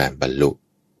เกิดการบรรลุ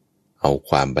เอา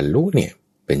ความบรรลุเนี่ย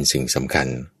เป็นสิ่งสำคัญ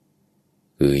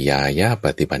คือยายะป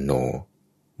ฏิปันโน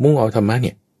มุ่งเอาธรรมะเ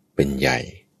นี่ยเป็นใหญ่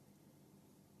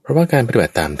เพราะว่าการปฏิบั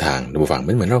ติตามทางดูฝั่ง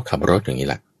มันเหมือนเราขับรถอย่างนี้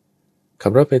แหละขั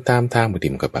บรถไปตามทางบางที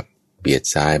มันก็แบบเบียด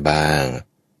ซ้ายบ้าง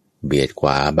เบียดขว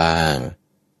าบ้าง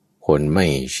คนไม่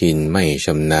ชินไม่ช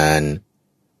ำนาญ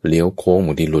เลี้ยวโค้งบ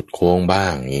างทีหลุดโค้งบ้า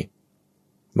งอย่างนี้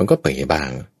มันก็เป๋บ้า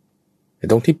งแต่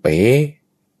ตรงที่เป๋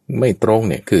ไม่ตรง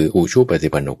เนี่ยคืออุชุปฏิ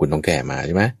ปันโนคุณต้องแก้มาใ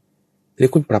ช่ไหมทีนี้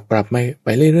คุณปรับไป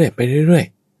เรื่อยๆไปเรื่อย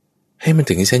ๆให้มัน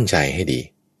ถึงเส้นชัยให้ดี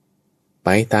ไป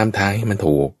ตามทางให้มัน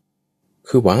ถูก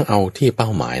คือหวังเอาที่เป้า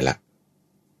หมายละ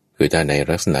คือถ้าใน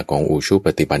ลักษณะของอุชุป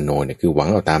ฏิปันโนเนี่ยคือหวัง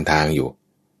เอาตามทางอยู่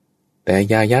แต่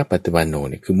ยายะปฏิปันโน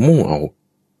เนี่ยคือมุ่งเอา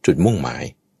จุดมุ่งหมาย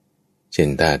เช่น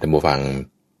ถ้าท่านผู้ฟัง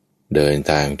เดิน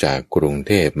ทางจากกรุงเ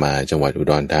ทพมาจังหวัดอุ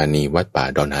ดรธานีวัดป่า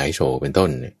ดอนหายโศเป็นต้น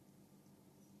เนี่ย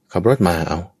ขับรถมา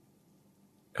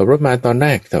ขับรถมาตอนแร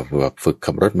กแต่แบบฝึก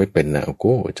ขับรถไม่เป็นนะโ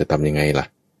อ้จะทำยังไงล่ะ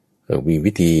มี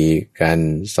วิธีการ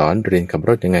สอนเรียนขับร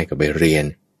ถยังไงก็ไปเรียน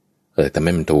ทำใ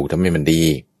ห้มันถูกทำให้มันดี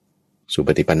สุป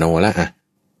ฏิปันโนละอ่ะ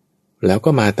แล้ว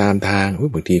ก็มาตามทาง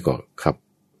บางทีก็ขับ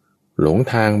หลง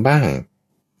ทางบ้าง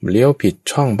เลี้ยวผิด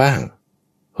ช่องบ้าง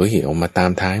เฮ้ยออกมาตา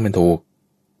มทางให้มันถูก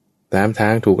ตามทา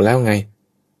งถูกแล้วไง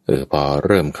พอเ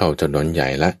ริ่มเข้าถนนใหญ่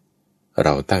ละเร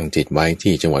าตั้งจิตไว้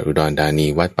ที่จังหวัดอุดรธานี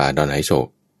วัดป่าดอนไหโศก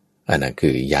อันนั้นคื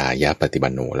อยายะปฏิปั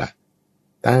นโนละ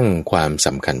ตั้งความส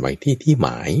ำคัญไว้ที่หม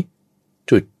าย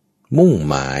จุดมุ่ง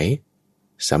หมาย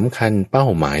สำคัญเป้า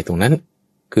หมายตรงนั้น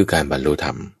คือการบรรลุธร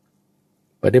รม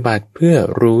ปฏิบัติเพื่อ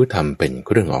รู้ธรรมเป็นเค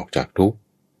รื่องออกจากทุกข์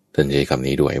ท่านใช้คำ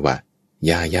นี้ด้วยว่า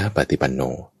ยายะปฏิปันโน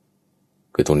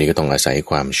คือตรงนี้ก็ต้องอาศัย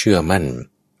ความเชื่อมั่น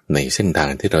ในเส้นทาง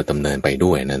ที่เราดำเนินไป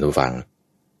ด้วยนะทุกฝัง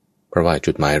เพราะว่า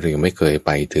จุดหมายเรายังไม่เคยไ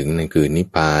ปถึงนั่นคือนิพ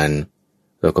พาน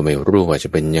เราก็ไม่รู้ว่าจะ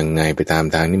เป็นยังไงไปตาม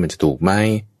ทางนี้มันจะถูกไหม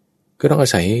ก็ต้องอา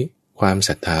ศัยความศ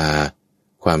รัทธา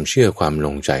ความเชื่อความล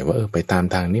งใจว่าไปตาม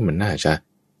ทางนี้มันน่าจะ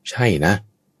ใช่นะ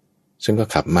ซึ่งก็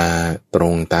ขับมาตร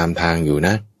งตามทางอยู่น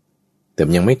ะแต่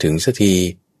ยังไม่ถึงสักที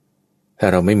ถ้า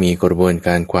เราไม่มีกระบวนก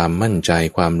ารความมั่นใจ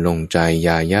ความลงใจย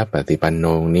ายะปฏิปันโน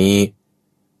นี้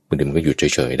บางทีมันก็หยุด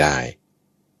เฉยๆได้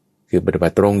คือปฏิบั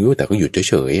ติตรงอยู่แต่ก็หยุด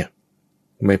เฉย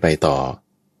ๆไม่ไปต่อ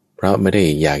เพราะไม่ได้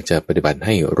อยากจะปฏิบัติใ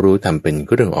ห้รู้ทำเป็น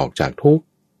เรื่องออกจากทุกข์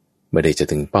ไม่ได้จะ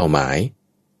ถึงเป้าหมาย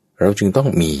เราจึงต้อง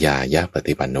มียายะป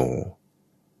ฏิปันโน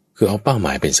คือเอาเป้าหม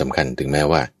ายเป็นสำคัญถึงแม้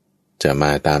ว่าจะม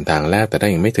าตามทางแล้วแต่ได้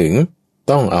ยังไม่ถึง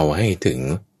ต้องเอาให้ถึง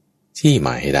ที่หม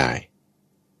ายให้ได้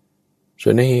ส่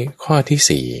วนในข้อ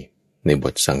ที่4ในบ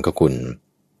ทสังฆคุณ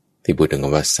ที่พูดถึง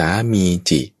ว่าสามี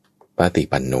จิปฏิ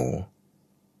ปันโน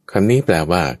คำนี้แปล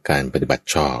ว่าการปฏิบัติ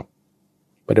ชอบ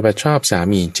ปฏิบัติชอบสา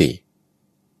มีจิ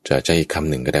จะใช้คำ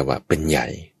หนึ่งก็ได้ว่าเป็นใหญ่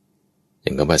อย่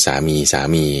างคำว่าสา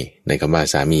มีในคำว่า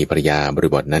สามีภรรยาบริ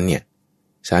บทนั้นเนี่ย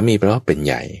สามีแปลว่าเป็นใ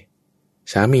หญ่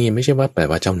สามีไม่ใช่ว่าแปล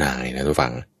ว่าเจ้านายนะทุกฝั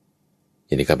งอ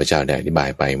ย่างที่ข้าพเจ้าได้อธิบาย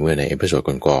ไปเมื่อในเอพิโซด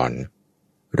ก่อน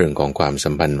ๆเรื่องของความสั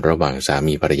มพันธ์ระหว่างสา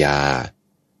มีภรรยา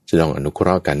จะต้องอนุเคร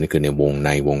าะห์กันนี่คือใน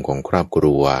วงของครอบค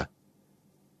รัว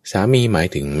สามีหมาย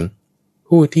ถึง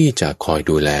ผู้ที่จะคอย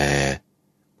ดูแล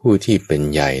ผู้ที่เป็น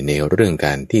ใหญ่ในเรื่องก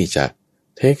ารที่จะ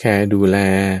เทคแคร์ดูแล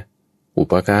อุ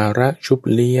ปการะชุบ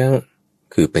เลี้ยง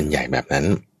คือเป็นใหญ่แบบนั้น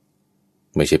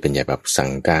ไม่ใช่เป็นใหญ่แบบสั่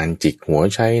งการจิกหัว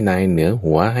ใช้นายเหนือ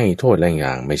หัวให้โทษอะไรอ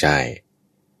ย่างไม่ใช่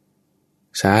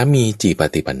สามีจิป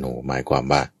ฏิปันโนหมายความ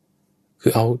ว่าคื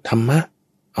อเอาธรรมะ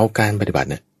เอาการปฏิบัติ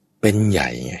เนี่ยเป็นใหญ่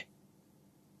ไง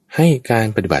ให้การ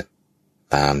ปฏิบัติ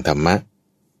ตามธรรมะ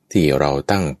ที่เรา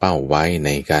ตั้งเป้าไว้ใน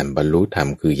การบรรลุธรรม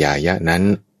คือยายะนั้น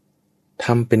ท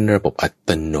ำเป็นระบบอัต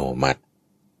โนมัติ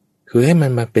คือให้มั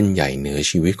นมาเป็นใหญ่เหนือ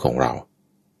ชีวิตของเรา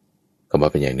คำว่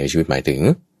าเป็นใหญ่เหนือชีวิตหมายถึง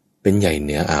เป็นใหญ่เห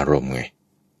นืออารมณ์ไง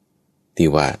ที่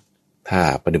ว่าถ้า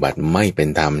ปฏิบัติไม่เป็น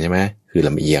ธรรมใช่ไหมคือล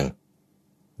ำเอียง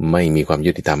ไม่มีความ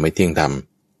ยุติธรรมไม่เที่ยงธรรม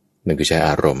นั่นคือใช้อ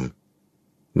ารมณ์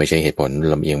ไม่ใช่เหตุผล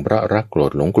ลำเอียงเพราะรักโกร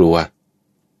ธหลงกลัว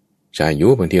ใช่ยุ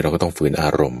บางทีเราก็ต้องฝืนอา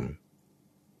รมณ์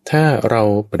ถ้าเรา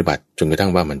ปฏิบัติจนกระทั่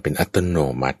งว่ามันเป็นอัตโน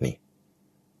มัตินี่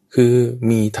คือ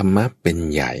มีธรรมะเป็น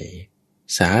ใหญ่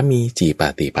สามีจิป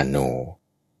ฏิปันโน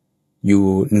อยู่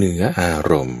เหนืออา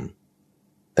รมณ์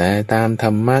แต่ตามธ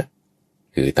รรมะ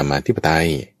คือธรรมาธิปไตย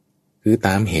คือต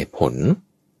ามเหตุผล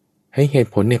ให้เหตุ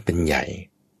ผลเนี่ยเป็นใหญ่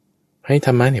ให้ธ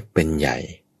รรมะเนี่ยเป็นใหญ่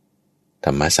ธ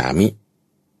รรมะสามิ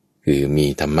คือมี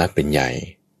ธรรมะเป็นใหญ่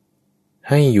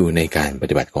ให้อยู่ในการป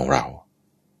ฏิบัติของเรา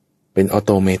เป็นออโ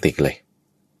ตเมติกเลย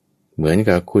เหมือน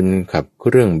กับคุณขับเค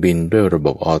รื่องบินด้วยระบ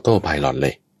บออโต้ไพลอตเล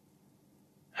ย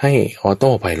ให้ออโ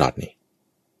ต้ไพลอตนี่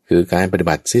คือการปฏิ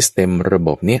บัติซิสเต็มระบ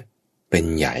บเนี้ยเป็น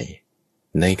ใหญ่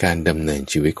ในการดำเนิน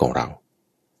ชีวิตของเรา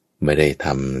ไม่ได้ท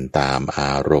ำตามอ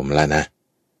ารมณ์แล้วนะ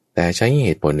แต่ใช้เห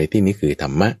ตุผลในที่นี้คือธร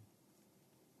รมะ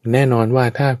แน่นอนว่า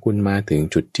ถ้าคุณมาถึง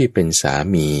จุดที่เป็นสา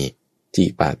มีจิ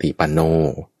ปฏิปันโน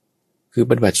คือ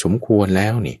ปฏิบัติสมควรแล้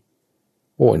วนี่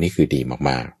อันนี้คือดี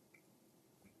มาก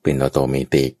ๆเป็นออโตเม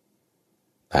ติก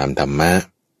ตามธรรมะ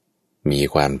มี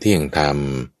ความเที่ยงธรรม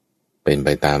เป็นไป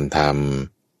ตามธรรม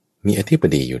มีอธิป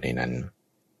ดีอยู่ในนั้น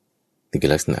นี่คื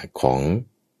อลักษณะของ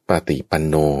ปฏิปัน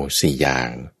โน4อย่าง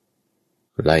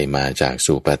ไล่มาจาก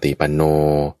สุปฏิปันโน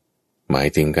หมาย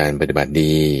ถึงการปฏิบัติ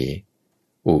ดี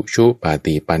อุชุปา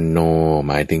ติปันโน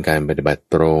หมายถึงการปฏิบัติ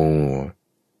ตรง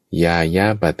ยายะ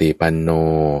ปาติปันโน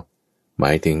หม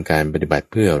ายถึงการปฏิบัติ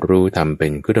เพื่อรู้ธรรมเป็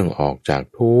นเครื่องออกจาก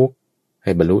ทุกข์ใ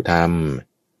ห้บรรลุธรรม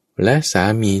และสา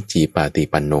มีจีปาติ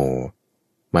ปันโน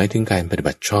หมายถึงการปฏิ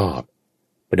บัติชอบ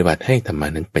ปฏิบัติให้ธรรมา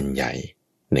นั้นเป็นใหญ่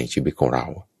ในชีวิตของเรา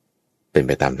เป็นไ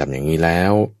ปตามธรรมอย่างนี้แล้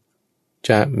วจ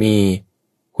ะมี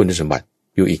คุณสมบัติ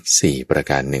อยู่อีก4ประ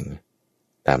การหนึ่ง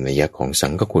ตามนัยยะของสั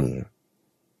งฆคุณ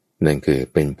นั่นคือ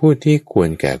เป็นผู้ที่ควร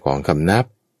แก่ของคำนับ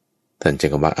ท่านจะ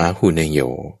กล่าวว่าอาหุเนโย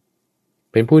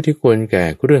เป็นผู้ที่ควรแก่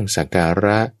เครื่องสักการ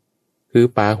ะคือ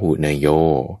ปาหุเนโย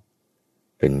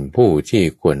เป็นผู้ที่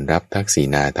ควรรับทักษิ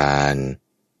ณาทาน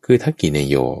คือทักกิเน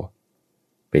โย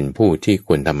เป็นผู้ที่ค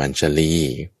วรทำอัญชลี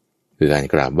คือการ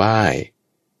กราบไหว้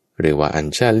เรียกว่าอัญ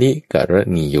ชลิกร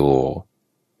ณีโย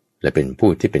และเป็นผู้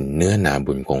ที่เป็นเนื้อนา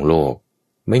บุญของโลก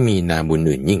ไม่มีนาบุญ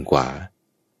อื่นยิ่งกว่า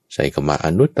ใช้คำว่าอ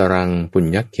นุตตรังปุญ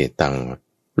ญเขตัง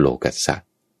โลกัสสะ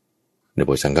ในบ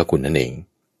ทสังฆคุณนั่นเอง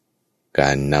กา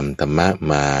รนำธรรมะ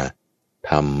มา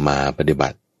ทำมาปฏิบั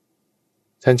ติ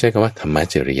ท่านใช้คำว่าธรรม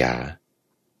จริยา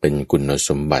เป็นคุณส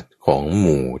มบัติของห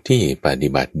มู่ที่ปฏิ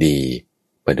บัติดี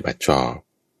ปฏิบัติชอบ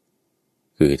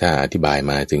คือถ้าอธิบาย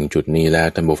มาถึงจุดนี้แล้ว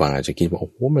ท่านผู้ฟังอาจจะคิดว่าโอ้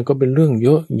โหมันก็เป็นเรื่องเย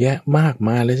อะแยะมากม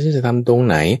ายแล้วจะทำตรง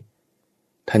ไหน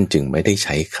ท่านจึงไม่ได้ใ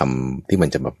ช้คำที่มัน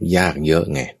จะแบบยากเยอะ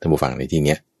ไงท่านผู้ฟังในที่เ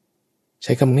นี้ยใ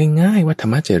ช้คำง่ายๆว่าธร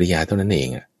รมจริยาเท่านั้นเอง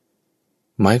อ่ะ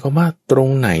หมายความว่าตรง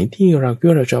ไหนที่เราคิด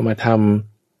ว่าเราจะมาท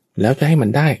ำแล้วจะให้มัน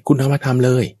ได้คุณเอามาทำเ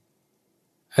ลย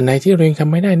อันไหนที่เรายังท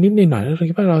ำไม่ได้นิดหน่อยแล้วเรา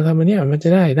คิดว่าเราทำอันนี้มันจะ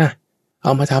ได้นะเอ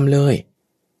ามาทำเลย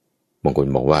บางคน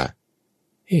บอกว่า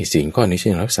สิ่งข้อนี้ฉัน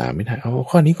ยังรักษาไม่ได้เอา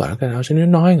ข้อนี้ก่อนแล้วกันเอาฉัน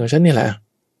น้อยๆของฉันนี่แหละ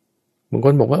บางค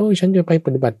นบอกว่าฉันจะไปป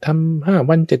ฏิบัติทำ5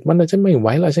 วัน 7 วันแล้วฉันไม่ไหว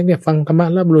แล้วฉันเนี่ยฟังธรรมะ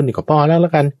รับรู้นี่ก็พอแล้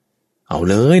วกันเอา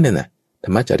เลยนั่นน่ะธร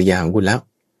รมจริยาของคุณแล้ว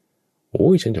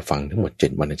ฉันจะฟังทั้งหมด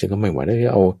7 วันฉันก็ไม่ไหวแล้ว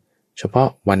เอาเฉพาะ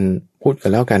วันพุธกั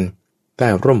นแล้วกันใต้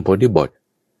ร่มโพธิบท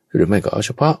หรือไม่ก็เอาเฉ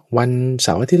พาะวันเส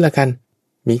าร์อาทิตย์ละกัน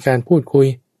มีการพูดคุย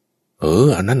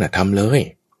อันนั้นน่ะทำเลย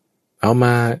เอาม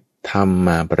าทำม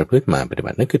าประพฤติมาปฏิบั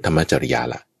ตินั่นคือธรรมจริยา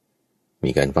ล่ะมี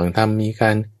การฟังธรรมมีกา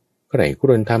รใคร่คร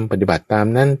วญธรรมปฏิบัติตาม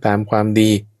นั้นตามความดี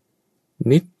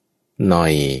นิดหน่อ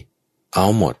ยเอา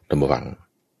หมดท่านผู้ฟัง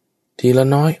ทีละ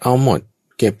น้อยเอาหมด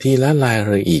เก็บทีละราย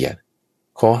ละเอียด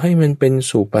ขอให้มันเป็น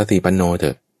สุปฏิปันโนเถ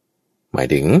อะหมาย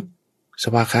ถึงส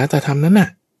ภาคาตธรรมนั้นน่ะ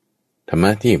ธรรม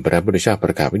ะที่พระพุทธเจ้าป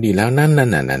ระกาศไว้ดีแล้วนั่น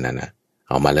เ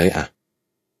อามาเลยอ่ะ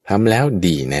ทำแล้ว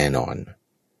ดีแน่นอน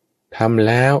ทำแ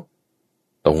ล้ว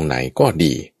ตรงไหนก็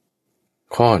ดี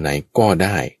ข้อไหนก็ไ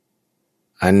ด้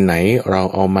อันไหนเรา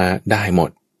เอามาได้หม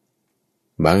ด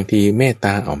บางทีเมตต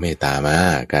าเอาเมตตามา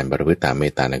การประพฤติตามเม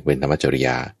ตตานั้นเป็นธรรมจริย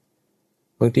า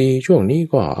บางทีช่วงนี้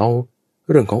ก็เอา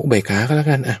เรื่องของอุเบกขาก็แล้ว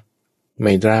กันอ่ะไ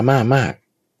ม่ดราม่ามาก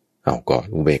เอาก็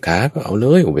อุเบกขาก็เอาเล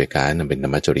ยอุเบกขานั้นเป็นธร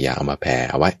รมจริยาเอามาแผ่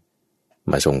เอาไว้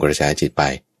มาส่งกระแสจิตไป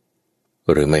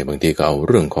หรือไม่บางทีก็เอาเ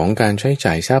รื่องของการใช้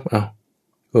จ่ายทรัพย์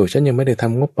ฉันยังไม่ได้ท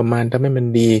ำงบประมาณทำให้มัน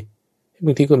ดีบ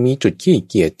างทีก็มีจุดขี้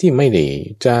เกียจที่ไม่ได้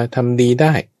จะทำดีไ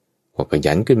ด้ก็ข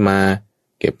ยันขึ้นมา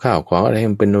เก็บข้าวของอะไร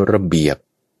มันเป็นระเบียบ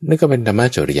นั่นก็เป็นธรรม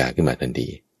จริยาขึ้นมาทันที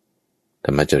ธ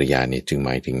รรมจริยาเนี่ยจึงหม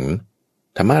ายถึง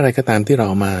ธรรมะอะไรก็ตามที่เรา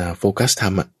เอามาโฟกัสท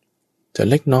ำจะ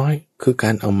เล็กน้อยคือกา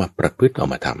รเอามาประพฤติเอา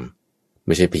มาทำไ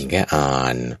ม่ใช่เพียงแค่อ่า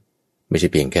นไม่ใช่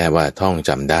เพียงแค่ว่าท่องจ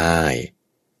ำได้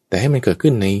แต่ให้มันเกิด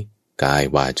ขึ้นในกาย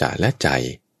วาจาและใจ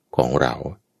ของเรา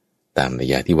ตามนัย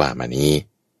ยะที่ว่ามานี้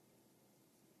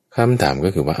คำถามก็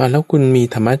คือว่าแล้วคุณมี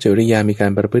ธรรมจริยามีกา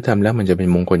รประพฤติธรรมแล้วมันจะเป็น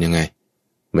มงคลยังไง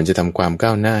มันจะทำความก้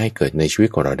าวหน้าให้เกิดในชีวิต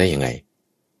ของเราได้ยังไง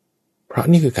เพราะ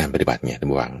นี่คือการปฏิบัติเนี่ยท่าน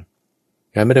ผู้ฟัง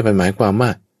การไม่ได้หมายความว่า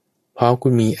พอคุ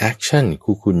ณมีแอคชั่น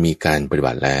คุณมีการปฏิ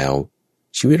บัติแล้ว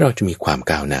ชีวิตเราจะมีความ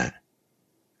ก้าวหน้า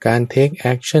การเทคแอ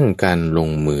คชั่นการลง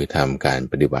มือทำการ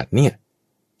ปฏิบัติเนี่ย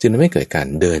จึงทำให้เกิดการ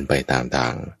เดินไปตามทา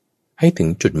งให้ถึง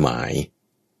จุดหมาย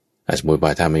สมมติว่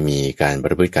าถ้าไม่มีการป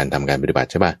ระพฤติการทำการปฏิบัติ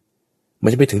ใช่ปะมัน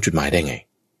จะไปถึงจุดหมายได้ไง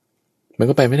มัน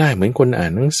ก็ไปไม่ได้เหมือนคนอ่า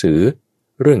นหนังสือ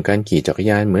เรื่องการขี่จักร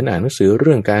ยานเหมือนอ่านหนังสือเ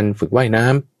รื่องการฝึกว่ายน้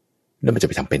ำแล้วมันจะ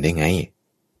ไปทำเป็นได้ไง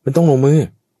มันต้องลงมือ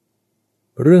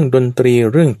เรื่องดนตรี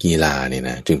เรื่องกีฬาเนี่ย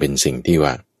นะจึงเป็นสิ่งที่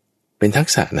ว่าเป็นทัก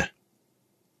ษะนะ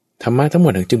ธรรมะทั้งหม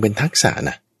ดจึงเป็นทักษะ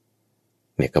นะ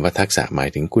เนี่ยคำว่าทักษะหมาย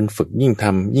ถึงคุณฝึกยิ่งท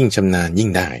ำยิ่งชำนาญยิ่ง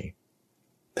ได้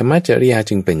ธรรมจริยา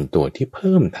จึงเป็นตัวที่เ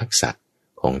พิ่มทักษะ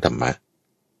ของธรรมะ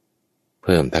เ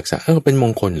พิ่มทักษะเป็นม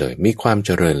งคลเลยมีความเจ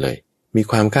ริญเลยมี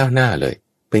ความก้าวหน้าเลย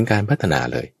เป็นการพัฒนา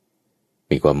เลย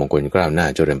มีความมงคลก้าวหน้า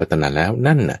เจริญพัฒนาแล้ว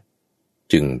นั่นน่ะ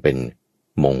จึงเป็น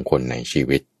มงคลในชี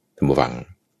วิตท่านผู้ฟัง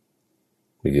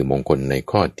นี่คือมงคลใน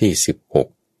ข้อที่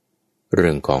16เ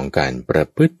รื่องของการประ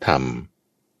พฤติธรรม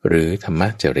หรือธรรม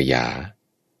จริยา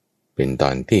เป็นต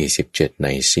อนที่17ใน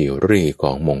ซีรีส์ข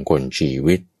องมงคลชี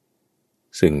วิต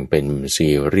ซึ่งเป็นซี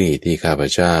รีส์ที่ข้าพ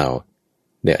เจ้า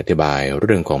ได้อธิบายเ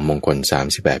รื่องของมงคล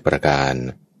38ประการ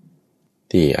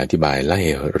ที่อธิบายไล่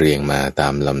เรียงมาตา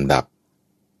มลำดับ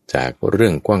จากเรื่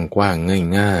องกว้าง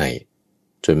ๆง่าย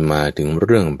ๆจนมาถึงเ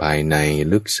รื่องภายใน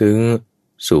ลึกซึ้ง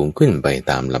สูงขึ้นไป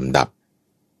ตามลำดับ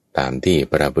ตามที่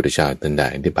พระพุทธเจ้าท่านได้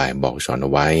อธิบายบอกสอนเอ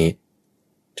าไว้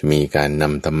จะมีการน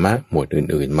ำธรรมะหมวด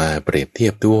อื่นๆมาเปรียบเที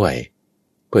ยบด้วย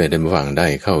เพื่อให้ท่านผู้ฟังได้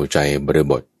เข้าใจบริ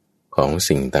บทของ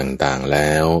สิ่งต่างๆแ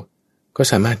ล้วก็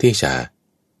สามารถที่จะ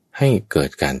ให้เกิด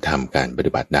การทำการป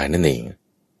ฏิบัติได้นั่นเอง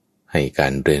ให้กา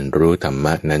รเรียนรู้ธรรม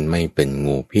ะนั้นไม่เป็น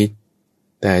งูพิษ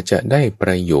แต่จะได้ป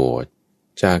ระโยชน์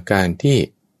จากการที่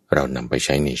เรานำไปใ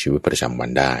ช้ในชีวิตประจำวัน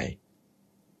ได้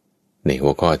ในหั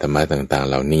วข้อธรรมะต่างๆ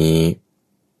เหล่านี้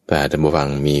ถ้าท่านผู้ฟัง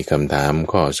มีคำถาม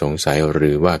ข้อสงสัยห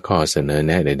รือว่าข้อเสนอแ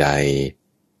นะใด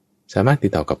ๆสามารถติ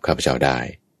ดต่อกับข้าพเจ้าได้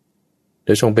โด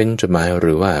ยส่งเป็นจดหมายห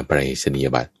รือว่าไปรษณีย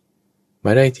บัตรม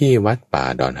าได้ที่วัดป่า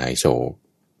ดอนหายโศก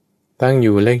ตั้งอ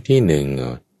ยู่เลขที่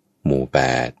1หมู่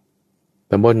8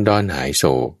ตำบลดอนหายโศ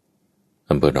ก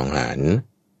อำเภอหนองหาน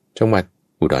จังหวัด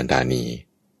อุดรธานี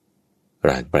ร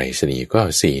หัสไปรษณีย์ก็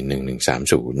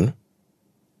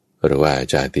41130หรือว่า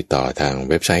จะติดต่อทาง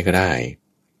เว็บไซต์ก็ได้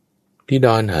ที่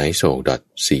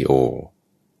donhaiso.co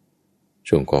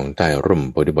ช่วงของใต้ร่ม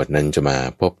โพธิบทนั้นจะมา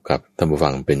พบกับท่านผู้ฟั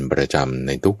งเป็นประจำใ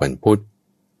นทุกวันพุธ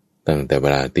ตั้งแต่เว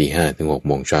ลา 5:00 ถึง 6:00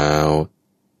 น.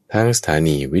ทางสถา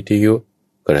นีวิทยุ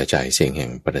กระจายเสียงแห่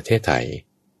งประเทศไทย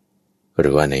หรื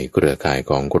อว่าในเครือข่าย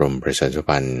ของกรมประชาสัม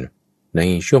พันธ์ใน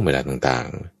ช่วงเวลาต่าง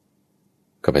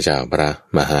ๆข้าพเจ้าพระ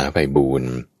มหาไพบูล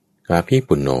ย์อาภี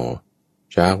ปุณโญ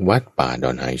จากวัดป่าด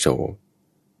อนหายโศก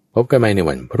พบกันใหม่ใน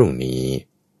วันพรุ่งนี้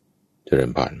เจริ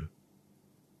ญพร